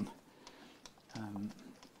this on.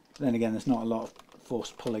 Then again, there's not a lot of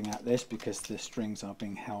force pulling at this because the strings are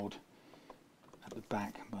being held at the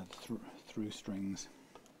back by the through strings.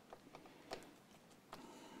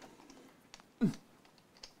 There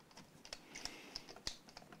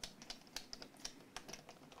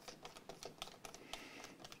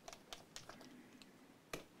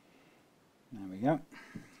we go.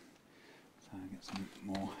 So I get some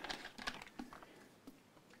more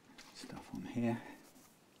stuff on here.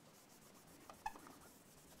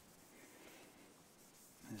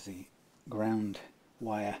 There's the ground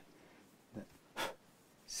wire that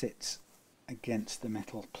sits against the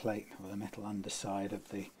metal plate, or the metal underside of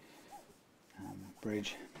the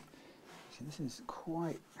bridge. So this is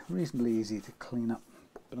quite reasonably easy to clean up,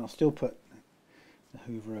 but I'll still put the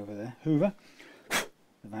hoover over there. Hoover,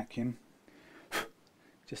 the vacuum,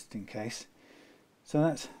 just in case. So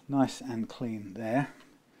that's nice and clean there.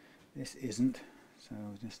 This isn't, so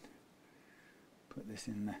I'll just put this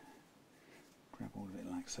in there, grab all of it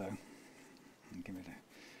like so, and give it a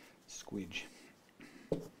squidge.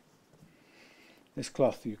 This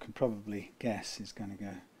cloth, you can probably guess, is going to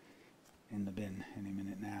go in the bin any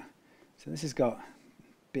minute now. So this has got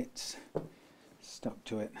bits stuck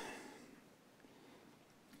to it.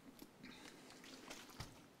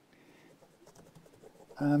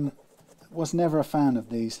 Was never a fan of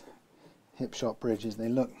these Hipshot bridges. They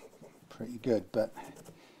look pretty good, but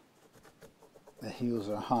the heels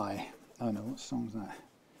are high. Oh no, what song's that?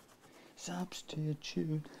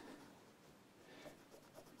 Substitute.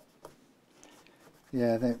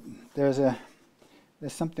 Yeah, there's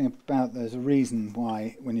something about, there's a reason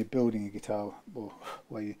why when you're building a guitar, or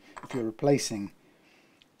if you're replacing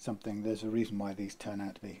something, there's a reason why these turn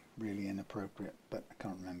out to be really inappropriate, but I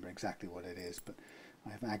can't remember exactly what it is, but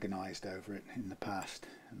I've agonized over it in the past,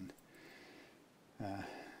 and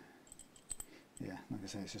yeah, like I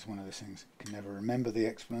say, it's just one of those things. You can never remember the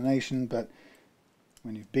explanation, but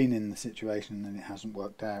when you've been in the situation and it hasn't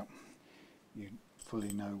worked out, you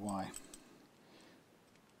fully know why.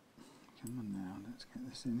 Come on now, let's get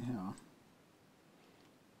this in here.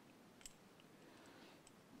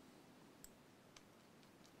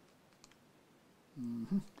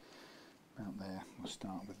 About there, we'll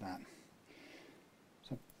start with that.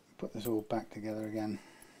 So put this all back together again,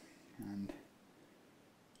 and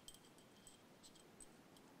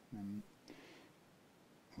then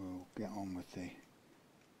we'll get on with the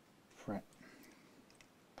fret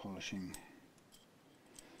polishing.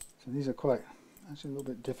 So these are quite, actually a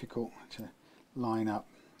little bit difficult to line up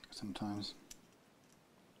sometimes.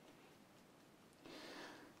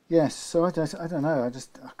 Yes, so I don't know,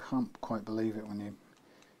 I can't quite believe it when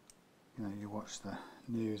you watch the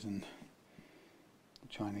news and the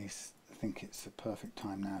Chinese think it's the perfect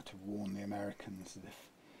time now to warn the Americans that if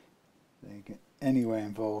they get anywhere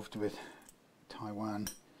involved with Taiwan,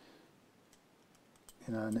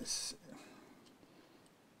 and it's,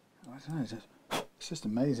 I don't know, it's just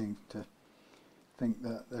amazing to think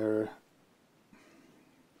that there are,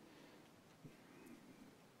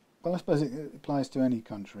 well, I suppose it applies to any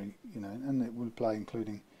country, and it will apply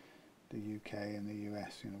including the UK and the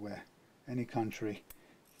US, where any country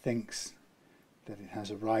thinks that it has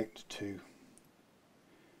a right to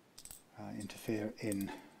interfere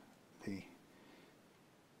in the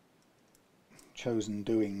chosen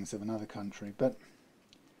doings of another country. But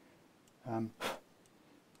I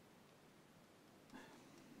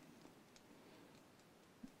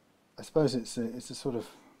suppose it's a sort of,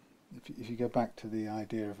 if you go back to the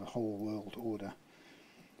idea of a whole world order,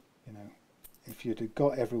 if you'd have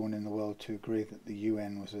got everyone in the world to agree that the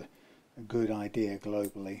UN was a good idea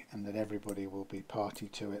globally and that everybody will be party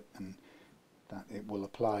to it and that it will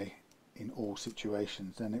apply in all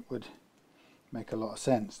situations, then it would make a lot of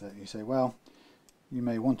sense that you say, well, you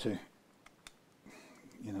may want to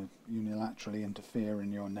unilaterally interfere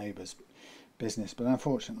in your neighbour's business, but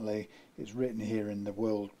unfortunately it's written here in the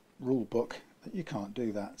world rule book that you can't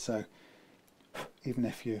do that. So even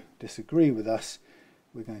if you disagree with us,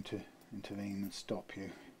 we're going to intervene and stop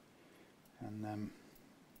you. And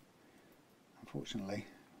unfortunately,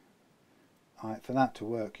 for that to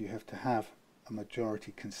work, you have to have a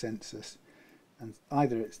majority consensus, and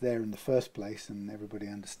either it's there in the first place and everybody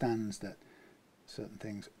understands that certain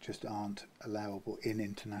things just aren't allowable in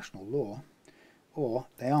international law, or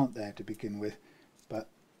they aren't there to begin with, but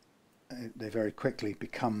they very quickly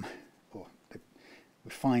become, or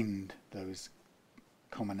we find those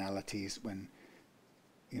commonalities when,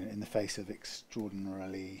 in the face of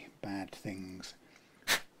extraordinarily bad things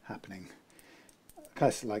happening.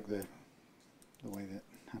 Kind of like the way that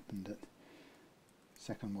happened at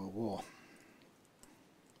Second World War,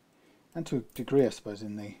 and to a degree, I suppose,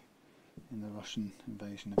 in the Russian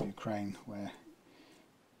invasion of Ukraine, where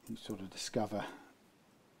you sort of discover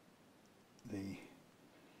the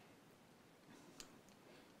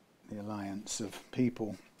alliance of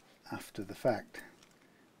people after the fact,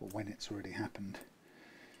 or when it's already happened.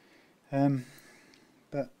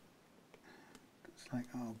 But it's like,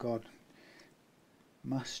 oh God,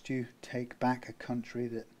 must you take back a country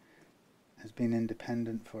that has been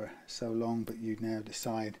independent for so long, but you now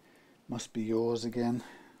decide must be yours again?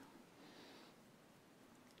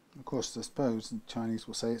 Of course, I suppose the Chinese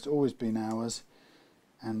will say it's always been ours,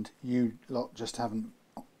 and you lot just haven't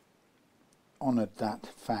honoured that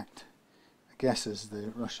fact. I guess, as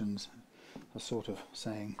the Russians are sort of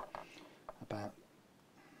saying about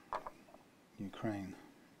Ukraine.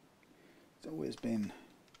 It's always been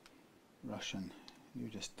Russian. You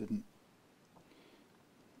just didn't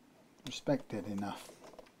respect it enough.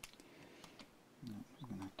 I'm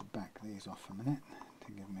going to have to back these off a minute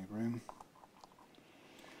to give me room.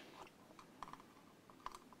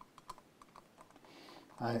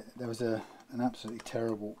 There was an absolutely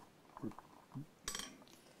terrible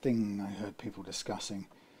thing I heard people discussing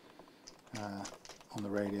on the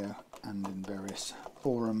radio and in various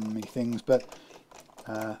forum-y things, but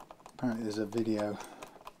apparently there's a video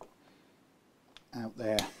out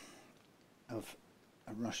there of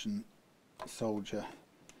a Russian soldier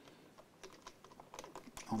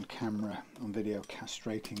on camera, on video,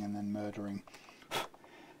 castrating and then murdering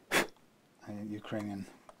a Ukrainian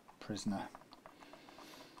prisoner.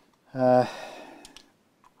 And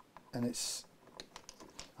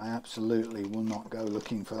I absolutely will not go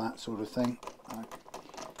looking for that sort of thing.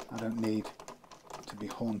 I don't need to be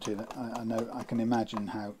haunted. I know, I can imagine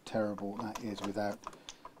how terrible that is without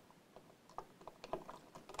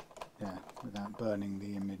burning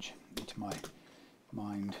the image into my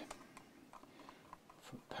mind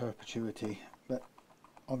for perpetuity. But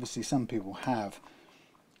obviously some people have,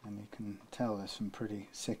 and you can tell there's some pretty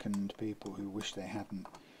sickened people who wish they hadn't.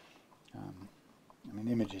 I mean,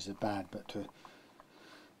 images are bad, but to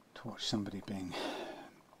watch somebody being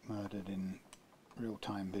murdered in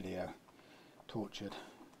real-time video, tortured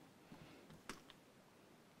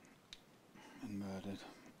and murdered.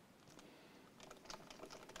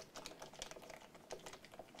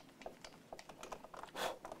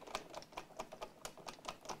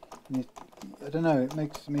 I don't know, it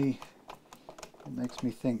makes me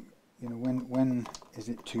think, you know, when is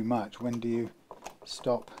it too much? When do you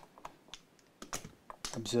stop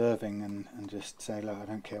observing and just say, look, I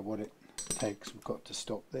don't care what it takes, we've got to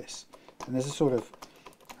stop this. And there's a sort of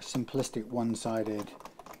simplistic, one-sided,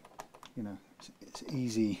 you know, it's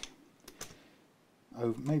easy,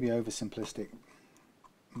 maybe oversimplistic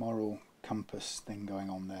moral compass thing going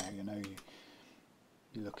on there. You know,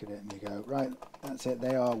 you look at it and you go, right, that's it,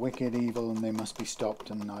 they are wicked, evil, and they must be stopped,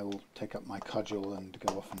 and I will take up my cudgel and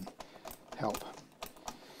go off and help.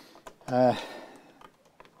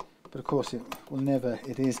 But of course it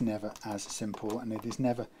is never as simple, and it is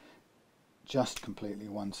never just completely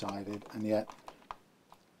one-sided, and yet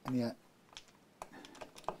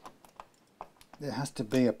there has to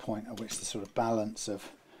be a point at which the sort of balance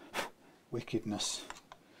of wickedness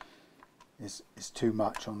is too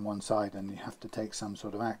much on one side, and you have to take some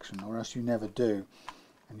sort of action, or else you never do,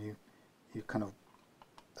 and you kind of,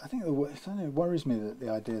 I think it worries me that the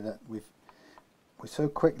idea that we so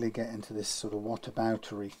quickly get into this sort of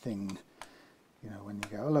whataboutery thing. You know, when you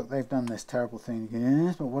go, oh look, they've done this terrible thing. You go,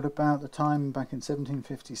 yes, but what about the time back in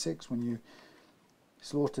 1756 when you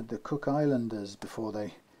slaughtered the Cook Islanders before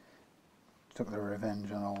they took their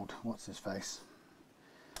revenge on old what's his face,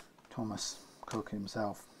 Thomas Cook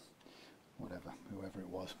himself, whoever it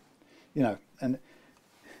was. You know, and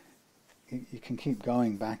you can keep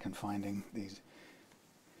going back and finding these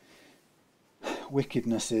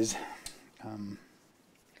wickednesses.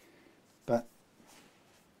 But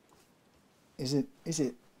is there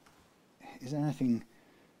anything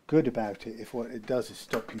good about it if what it does is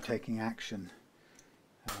stop you taking action?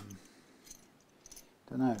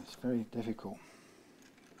 Don't know, it's very difficult.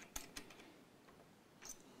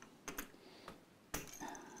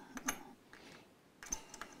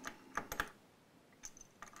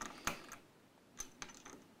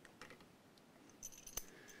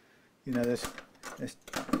 You know, there's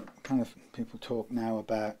kind of people talk now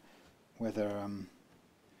about whether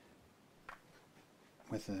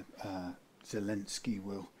Zelensky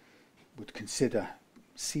would consider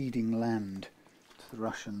ceding land to the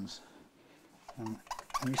Russians, and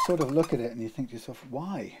you sort of look at it and you think to yourself,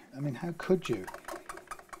 why? I mean, how could you?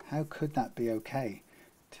 How could that be okay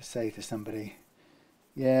to say to somebody,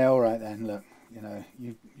 yeah, all right then, look, you know,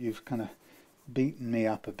 you've kind of beaten me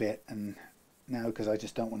up a bit, and now because I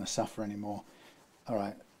just don't want to suffer anymore, all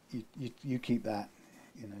right, you keep that,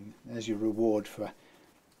 you know, there's your reward for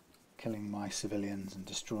killing my civilians and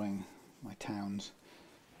destroying my towns.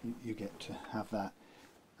 You get to have that.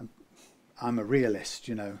 I'm a realist,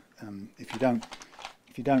 you know. If you don't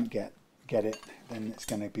get it, then it's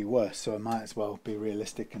going to be worse. So I might as well be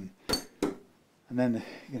realistic, and then,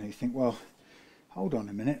 you know, you think, well, hold on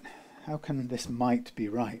a minute. How can this might be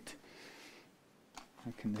right?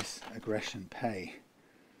 How can this aggression pay?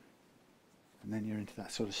 And then you're into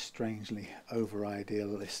that sort of strangely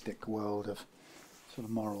over-idealistic world of sort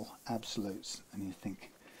of moral absolutes, and you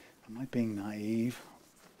think, am I being naive?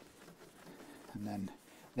 And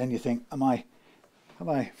then you think, have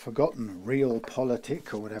I forgotten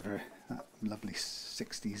realpolitik, or whatever that lovely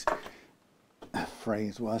 60s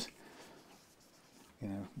phrase was? You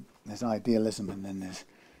know, there's idealism, and then there's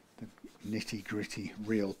the nitty-gritty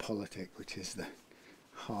realpolitik, which is the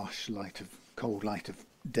harsh cold light of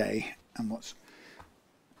day, and what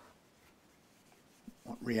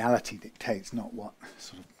reality dictates, not what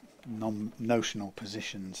sort of notional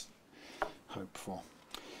positions hope for.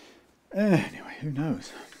 Anyway, who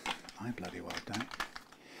knows? I bloody well don't.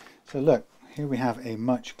 So look, here we have a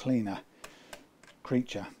much cleaner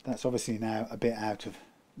creature. That's obviously now a bit out of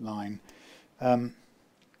line.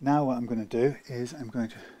 Now what I'm going to do is I'm going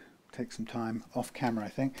to take some time off camera, I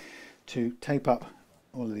think, to tape up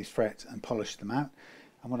all of these frets and polish them out.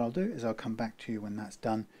 And what I'll do is I'll come back to you when that's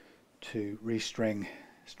done to restring,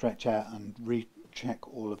 stretch out, and recheck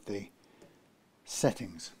all of the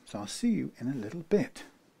settings. So I'll see you in a little bit.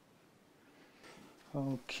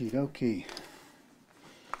 Okie dokie.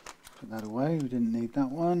 Put that away, we didn't need that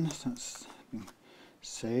one, so that's been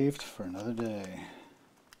saved for another day.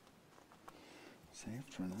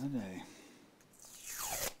 Saved for another day.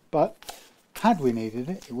 But had we needed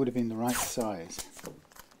it, it would have been the right size.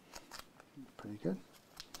 Pretty good.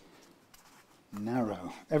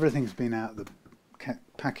 Narrow. Everything's been out of the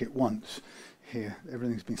packet once here.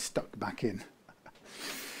 Everything's been stuck back in.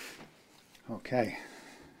 Okay.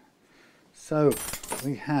 So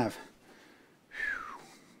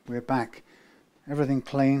we're back. Everything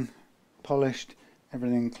clean, polished.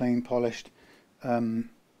 Everything clean, polished. I'm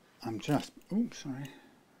just, oops, sorry.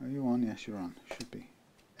 Are you on? Yes, you're on. Should be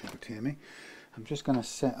able to hear me. I'm just going to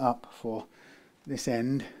set up for this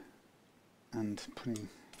end and putting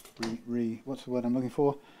what's the word I'm looking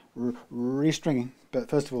for? Restringing. But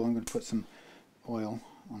first of all, I'm going to put some oil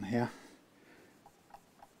on here,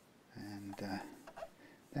 and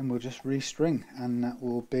then we'll just restring, and that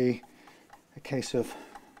will be a case of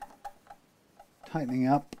tightening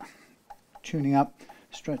up, tuning up,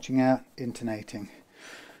 stretching out, intonating.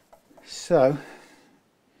 So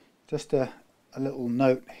just a little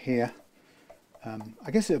note here.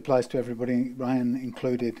 I guess it applies to everybody, Ryan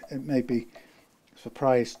included. It may be a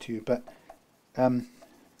surprise to you, but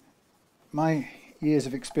my years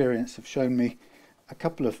of experience have shown me a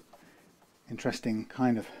couple of interesting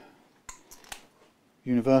kind of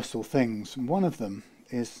universal things. And one of them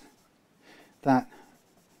is that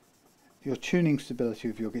your tuning stability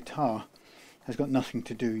of your guitar has got nothing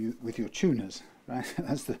to do with your tuners, right?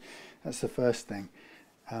 That's the first thing.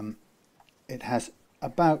 It has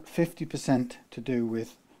about 50% to do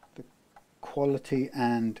with the quality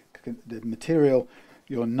and the material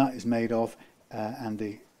your nut is made of, and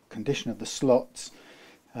the condition of the slots,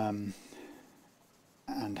 and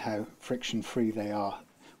how friction free they are,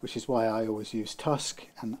 which is why I always use tusk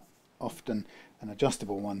and often an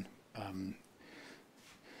adjustable one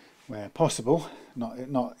where possible. Not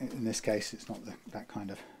in this case, it's not that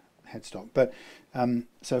kind of headstock, but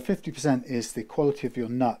so 50% is the quality of your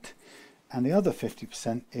nut, and the other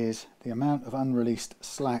 50% is the amount of unreleased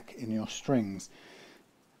slack in your strings.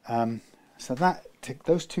 So that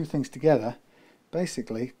those two things together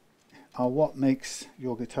basically are what makes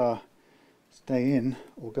your guitar stay in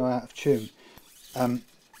or go out of tune. And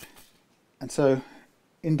so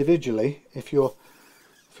individually, if your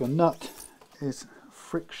nut is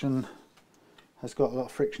has got a lot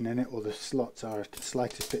of friction in it, or the slots are the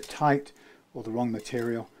slightest bit tight, or the wrong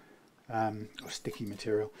material, or sticky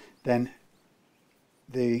material, then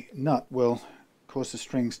the nut will cause the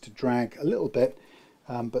strings to drag a little bit,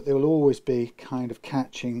 but they will always be kind of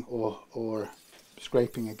catching or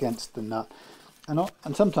scraping against the nut. And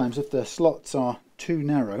sometimes if the slots are too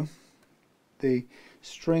narrow, the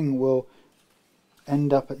string will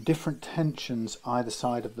end up at different tensions either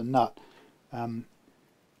side of the nut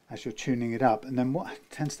as you're tuning it up. And then what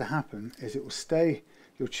tends to happen is it will stay,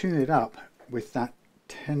 you'll tune it up with that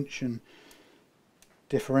tension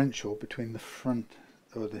differential between the front,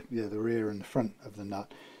 or the rear and the front of the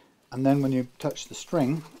nut. And then when you touch the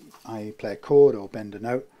string, i.e. play a chord or bend a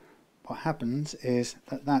note, what happens is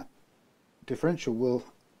that differential will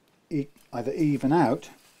either even out,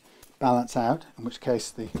 balance out, in which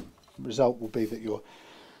case the result will be that your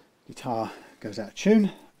guitar goes out of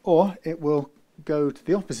tune, or it will go to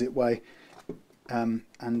the opposite way, and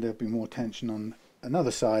there'll be more tension on another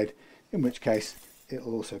side, in which case it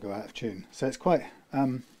will also go out of tune. So it's quite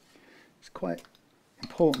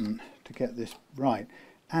important to get this right.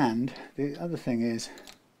 And the other thing is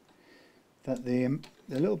that the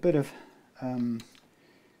little bit of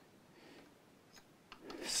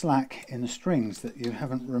slack in the strings that you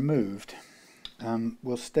haven't removed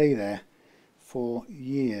will stay there for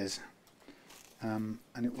years, and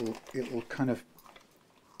it will kind of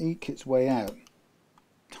eke its way out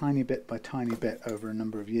tiny bit by tiny bit over a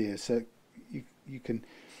number of years. So you can,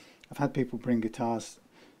 I've had people bring guitars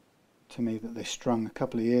to me that they strung a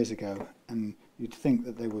couple of years ago, and you'd think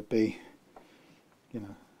that they would be,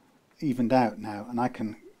 evened out now, and I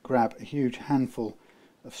can grab a huge handful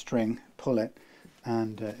of string, pull it,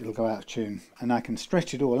 and it'll go out of tune, and I can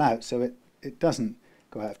stretch it all out so it doesn't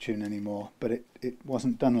go out of tune anymore, but it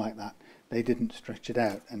wasn't done like that. They didn't stretch it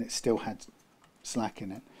out, and it still had slack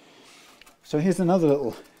in it. So here's another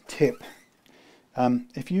little tip.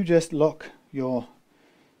 If you just lock your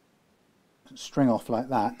string off like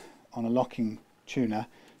that on a locking tuner,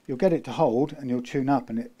 you'll get it to hold and you'll tune up,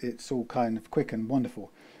 and it's all kind of quick and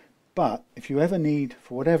wonderful. But if you ever need,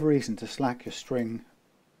 for whatever reason, to slack your string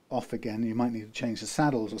off again, you might need to change the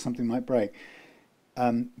saddles or something might break.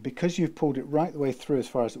 Because you've pulled it right the way through as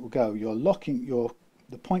far as it will go, you're locking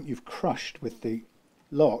the point you've crushed with the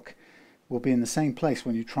lock will be in the same place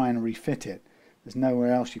when you try and refit it. There's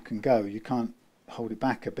nowhere else you can go. You can't hold it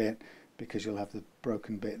back a bit because you'll have the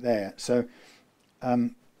broken bit there. So, well,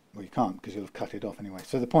 you can't because you'll have cut it off anyway.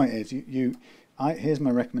 So the point is, here's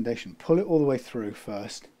my recommendation: pull it all the way through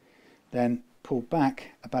first, then pull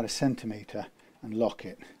back about 1 centimetre and lock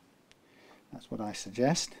it. That's what I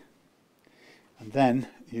suggest. And then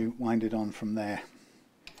you wind it on from there.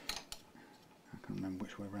 I can't remember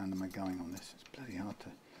which way around am I going on this. It's bloody hard to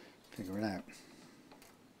figure it out.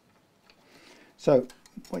 So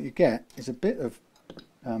what you get is a bit of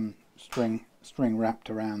string wrapped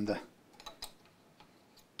around the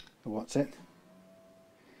what's it?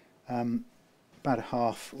 About a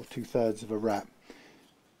half or 2/3 of a wrap.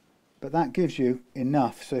 but that gives you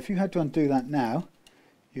enough. So if you had to undo that now,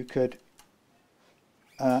 you could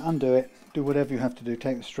undo it, do whatever you have to do,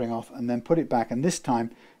 take the string off, and then put it back, and this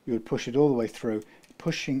time you would push it all the way through,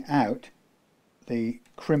 pushing out the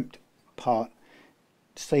crimped part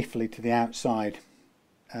safely to the outside,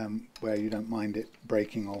 where you don't mind it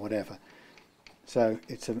breaking or whatever. So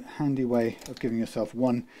it's a handy way of giving yourself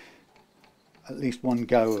at least one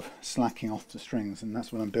go of slacking off the strings, and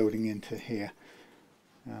that's what I'm building into here.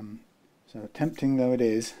 So tempting though it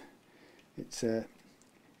is, it's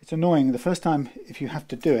annoying the first time if you have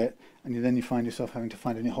to do it, and then you find yourself having to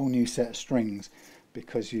find a whole new set of strings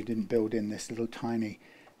because you didn't build in this little tiny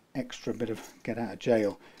extra bit of get out of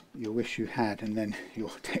jail you wish you had, and then you'll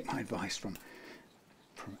take my advice from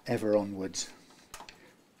ever onwards.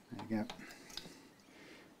 There you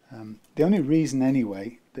go. The only reason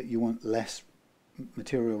anyway that you want less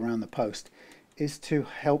material around the post is to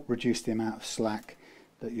help reduce the amount of slack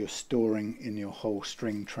that you're storing in your whole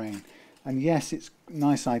string train. And yes, it's a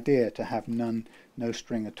nice idea to have no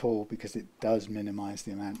string at all, because it does minimize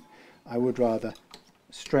the amount. I would rather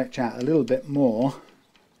stretch out a little bit more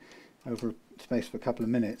over a space of a couple of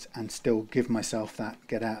minutes and still give myself that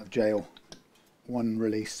get out of jail, one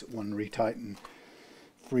release, one retighten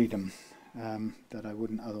freedom that I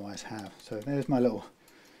wouldn't otherwise have. So there's my little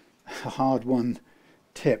hard-won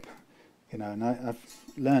tip, you know, and I've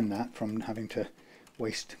learned that from having to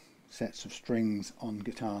waste sets of strings on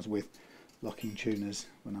guitars with locking tuners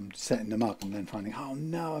when I'm setting them up, and then finding, oh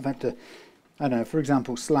no, I've had to, I don't know, for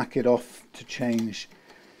example, slack it off to change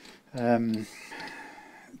I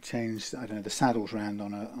don't know, the saddles round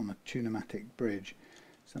on a Tunematic bridge,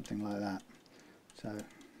 something like that. So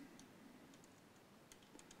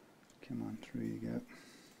come on, through you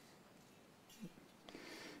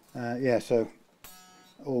go. Yeah, so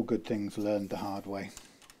all good things learned the hard way.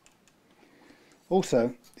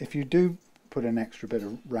 Also, if you do put an extra bit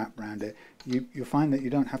of wrap around it, you'll find that you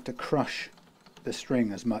don't have to crush the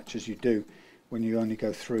string as much as you do when you only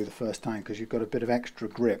go through the first time, because you've got a bit of extra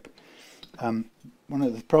grip. One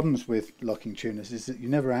of the problems with locking tuners is that you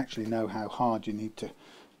never actually know how hard you need to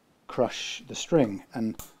crush the string,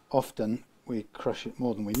 and often we crush it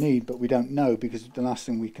more than we need, but we don't know, because the last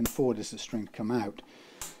thing we can afford is the string to come out.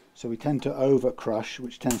 So we tend to over crush,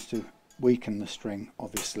 which tends to weaken the string,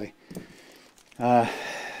 obviously,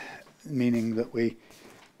 meaning that we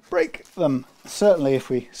break them, certainly if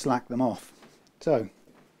we slack them off. So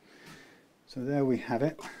there we have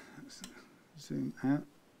it. Let's zoom out.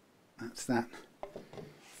 That's that.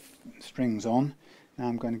 Strings on. Now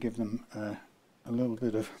I'm going to give them a little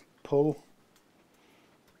bit of pull.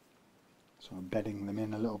 So I'm bedding them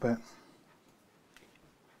in a little bit.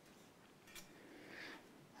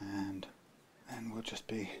 And then we'll just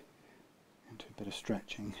be into a bit of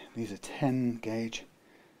stretching. These are 10 gauge.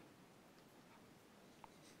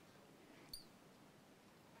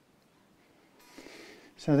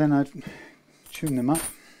 So then I'd tune them up,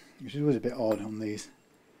 which is always a bit odd on these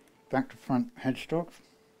back to front headstocks.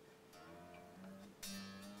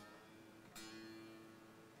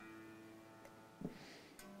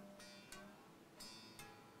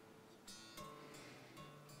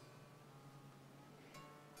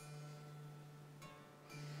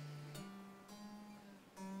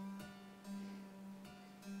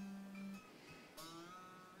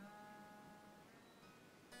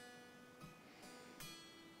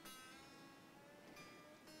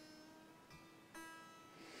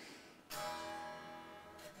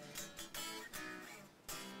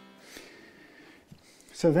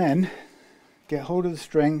 So then get hold of the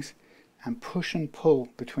strings and push and pull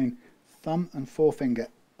between thumb and forefinger,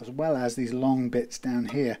 as well as these long bits down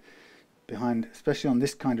here behind, especially on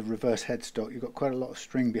this kind of reverse headstock. You've got quite a lot of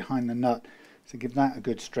string behind the nut, so give that a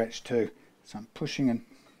good stretch too. So I'm pushing, and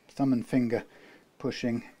thumb and finger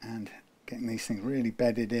pushing and getting these things really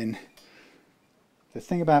bedded in. The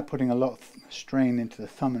thing about putting a lot of strain into the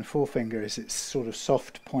thumb and forefinger is it's sort of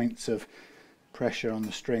soft points of pressure on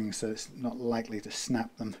the strings, so it's not likely to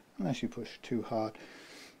snap them unless you push too hard.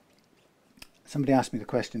 Somebody asked me the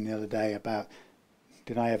question the other day about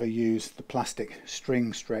did I ever use the plastic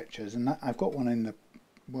string stretchers, and I've got one in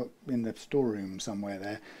the storeroom somewhere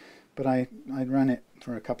there, but I ran it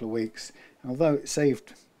for a couple of weeks, and although it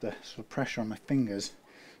saved the sort of pressure on my fingers,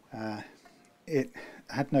 it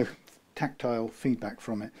had no tactile feedback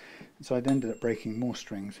from it, and so I'd ended up breaking more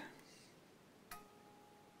strings.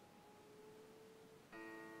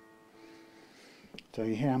 So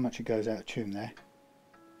you hear how much it goes out of tune there.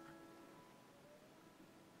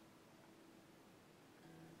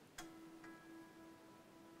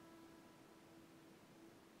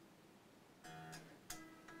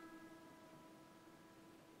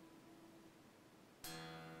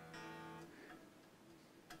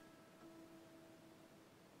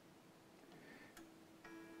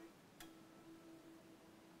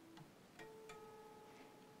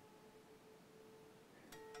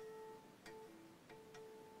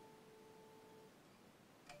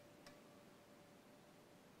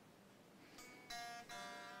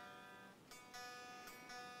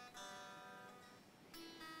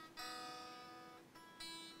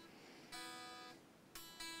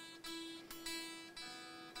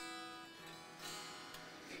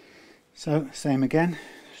 So same again,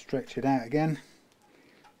 stretch it out again.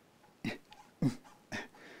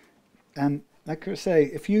 And like I say,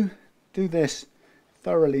 if you do this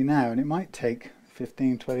thoroughly now, and it might take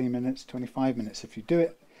 15, 20 minutes, 25 minutes, if you do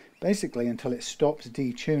it basically until it stops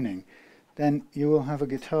detuning, then you will have a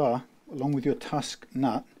guitar, along with your tusk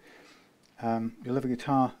nut, you'll have a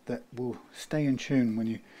guitar that will stay in tune when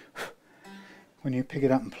you pick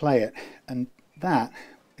it up and play it. And that,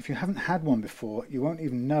 if you haven't had one before, you won't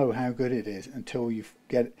even know how good it is until you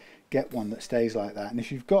get one that stays like that. And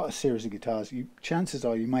if you've got a series of guitars, chances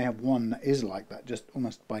are you may have one that is like that, just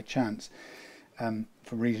almost by chance,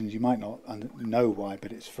 for reasons you might not know why,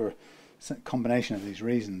 but it's for a combination of these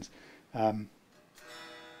reasons. And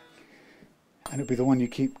it'll be the one you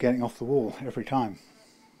keep getting off the wall every time.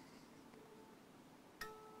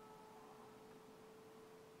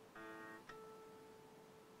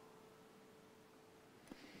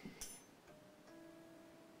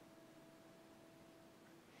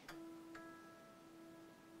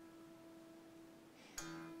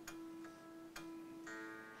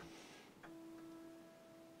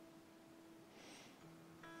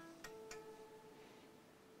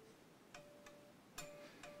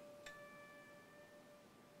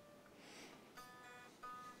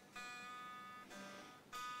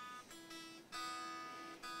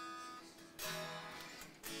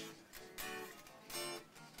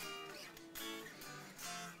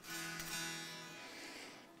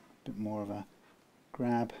 Bit more of a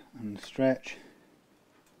grab and stretch.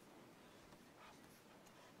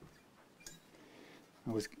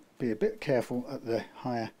 Always be a bit careful at the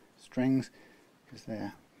higher strings because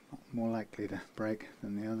they're more likely to break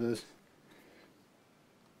than the others,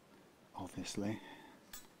 obviously.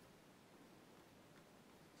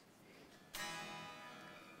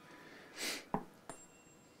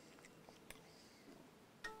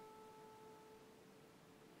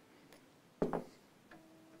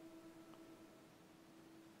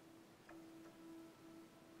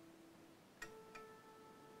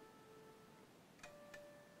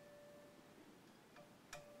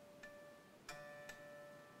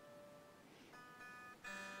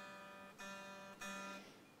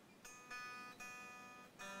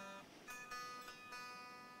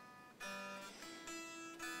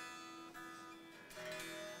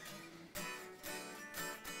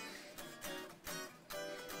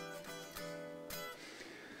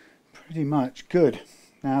 Pretty much good.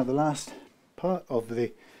 Now the last part of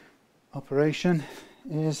the operation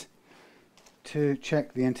is to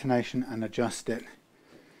check the intonation and adjust it.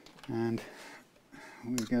 And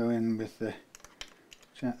we go in with the...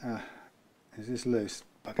 is this loose?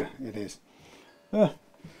 Bugger, it is.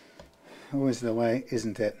 Always the way,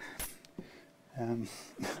 isn't it?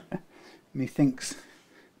 Methinks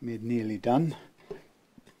me'd nearly done,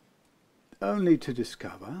 only to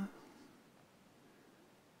discover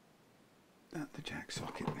that the jack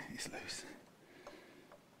socket is loose.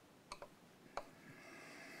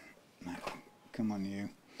 No, come on you.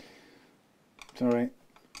 Sorry,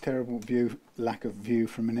 terrible view, lack of view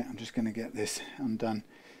for a minute. I'm just going to get this undone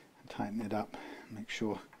and tighten it up, make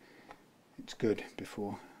sure it's good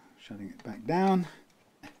before shutting it back down.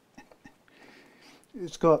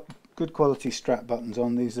 It's got good quality strap buttons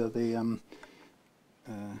on. These are the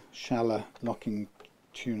shallow locking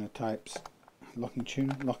tuner types. Locking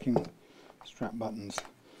strap buttons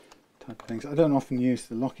type of things. I don't often use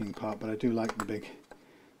the locking part, but I do like the big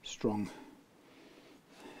strong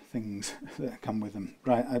things that come with them.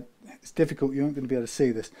 Right, it's difficult, you aren't going to be able to see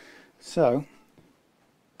this, so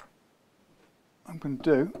what I'm going to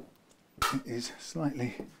do is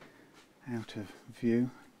slightly out of view.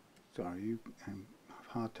 Sorry,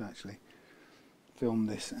 hard to actually film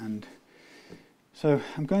this, and so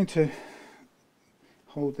I'm going to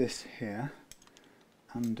hold this here,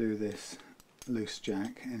 undo this loose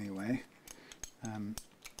jack anyway,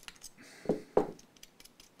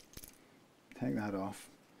 take that off,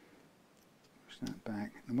 push that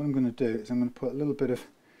back, and what I'm going to do is I'm going to put a little bit of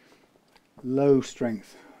low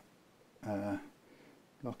strength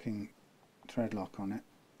locking thread lock on it,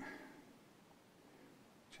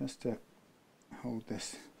 just to hold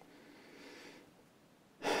this,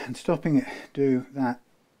 and stopping it do that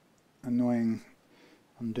annoying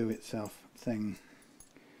undo itself thing.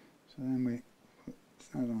 So then we put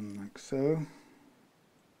that on like so,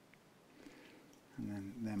 and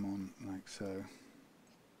then them on like so.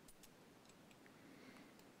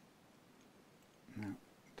 Now,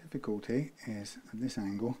 difficulty is at this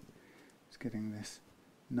angle, is getting this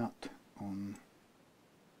nut on.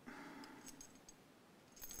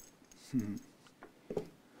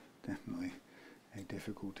 Definitely a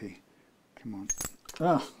difficulty. Come on.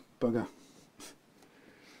 Ah, bugger.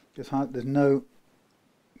 There's no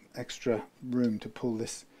extra room to pull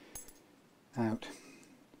this out,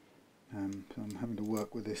 so I'm having to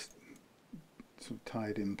work with this sort of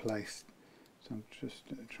tied in place. So I'm just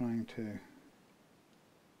trying to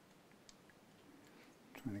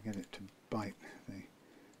get it to bite the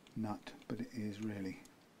nut, but it is really,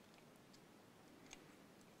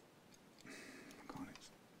 God,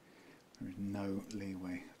 there is no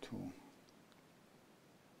leeway at all.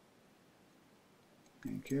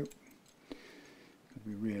 Thank you. Got to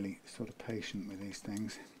be really sort of patient with these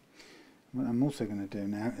things. What I'm also going to do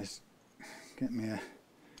now is get me a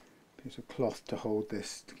piece of cloth to hold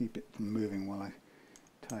this, to keep it from moving while I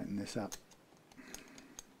tighten this up.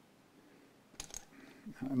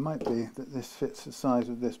 Now, it might be that this fits the size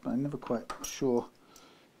of this, but I'm never quite sure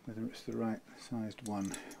whether it's the right sized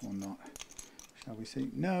one or not. Shall we see?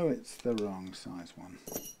 No, it's the wrong size one.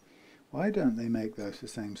 Why don't they make those the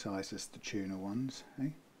same size as the tuner ones? Eh?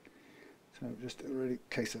 So just a really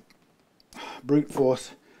case of brute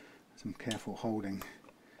force, some careful holding.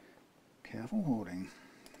 Careful holding.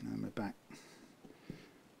 And we're back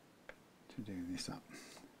to do this up.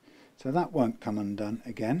 So that won't come undone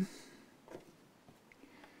again.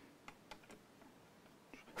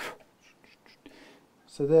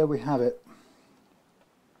 So there we have it.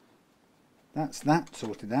 That's that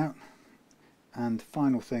sorted out. And the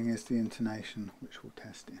final thing is the intonation, which we'll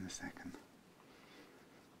test in a second.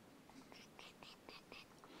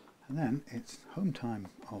 And then it's home time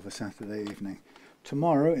of a Saturday evening.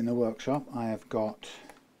 Tomorrow in the workshop I have got,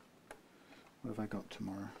 what have I got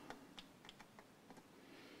tomorrow?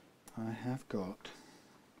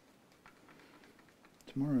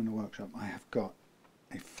 Tomorrow in the workshop I have got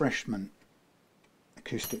a freshman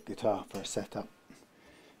acoustic guitar for a setup,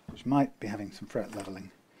 which might be having some fret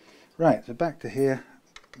leveling. Right, so back to here,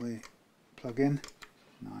 we plug in,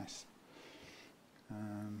 nice.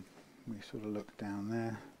 We sort of look down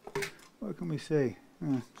there. What can we see?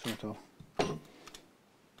 Sort of.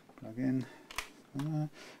 Plug in.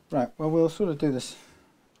 Right, well we'll sort of do this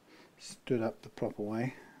stood up the proper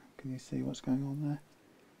way. Can you see what's going on there?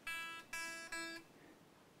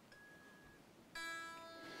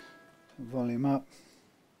 So volume up.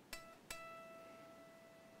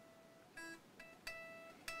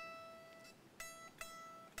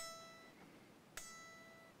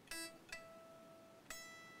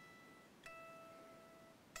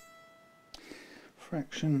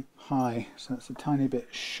 Fraction high, so that's a tiny bit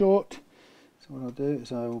short. So what I'll do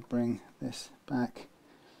is I will bring this back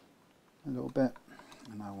a little bit,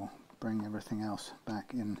 and I will bring everything else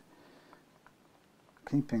back in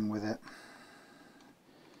keeping with it.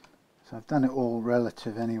 So I've done it all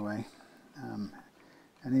relative anyway, and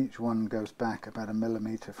each one goes back about 1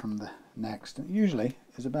 millimeter from the next. It usually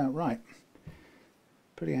is about right.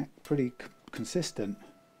 Pretty consistent.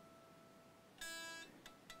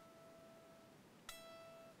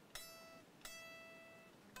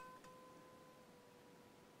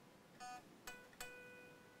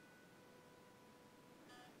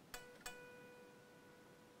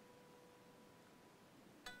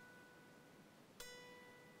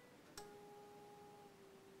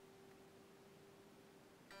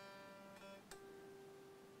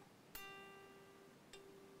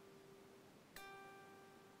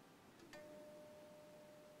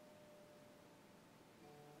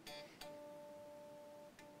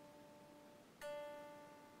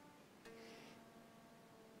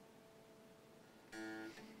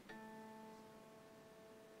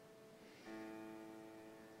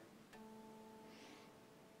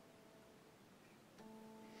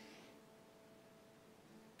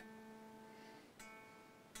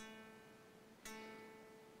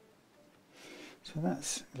 So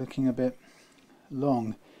that's looking a bit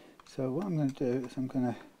long. So what I'm going to do is I'm going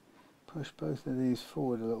to push both of these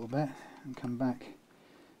forward a little bit and come back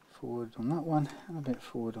forward on that one and a bit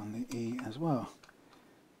forward on the E as well.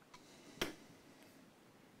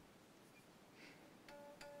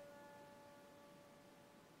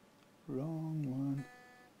 Wrong one.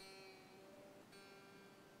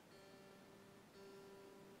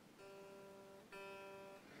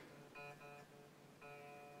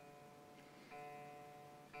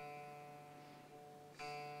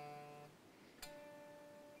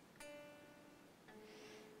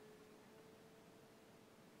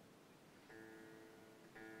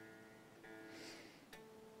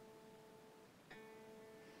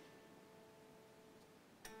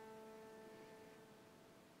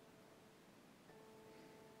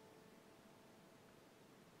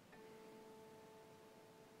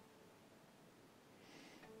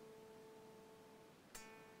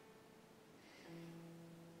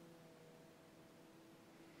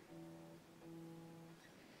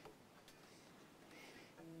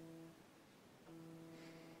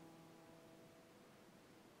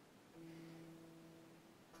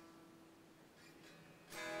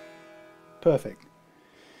 Perfect.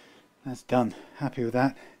 That's done. Happy with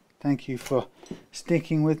that. Thank you for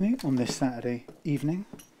sticking with me on this Saturday evening.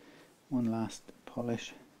 One last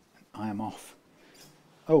polish and I am off.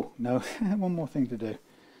 Oh no, one more thing to do.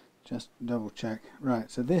 Just double check. Right,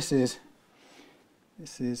 so this is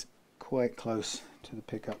quite close to the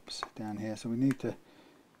pickups down here, so we need to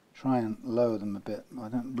try and lower them a bit. I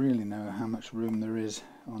don't really know how much room there is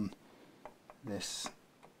on this.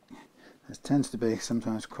 There tends to be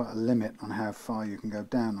sometimes quite a limit on how far you can go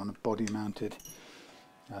down on a body mounted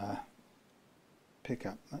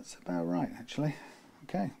pickup. That's about right actually.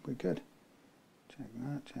 Okay, we're good. Check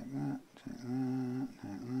that, check that, check that,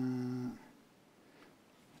 check that.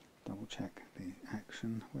 Double check the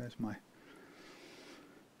action. Where's my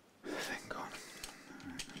thing gone?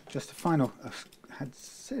 Right. Just a final, I had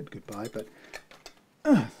said goodbye, but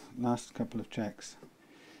last couple of checks.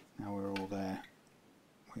 Now we're all there.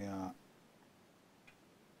 We are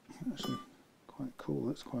actually quite cool.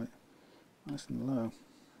 That's quite nice and low.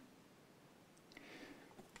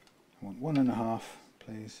 I want 1.5,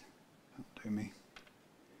 please. That'll do me.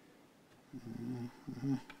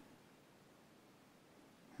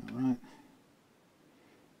 Alright.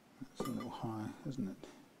 That's a little high, isn't it?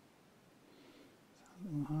 Is that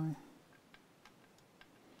a little high?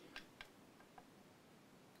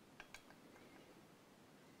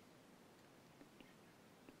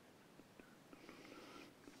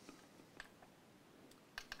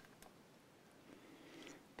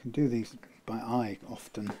 Can do these by eye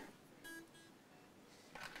often.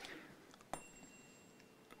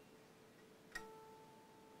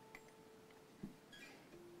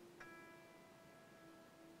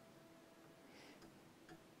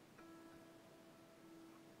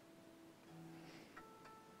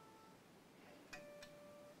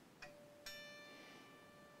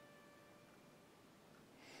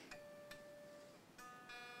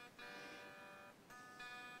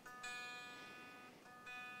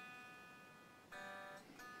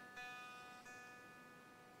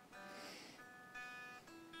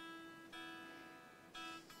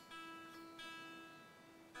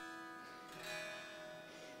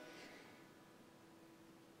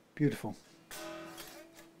 Beautiful.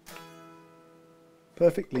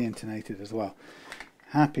 Perfectly intonated as well.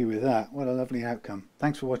 Happy with that. What a lovely outcome.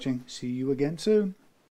 Thanks for watching. See you again soon.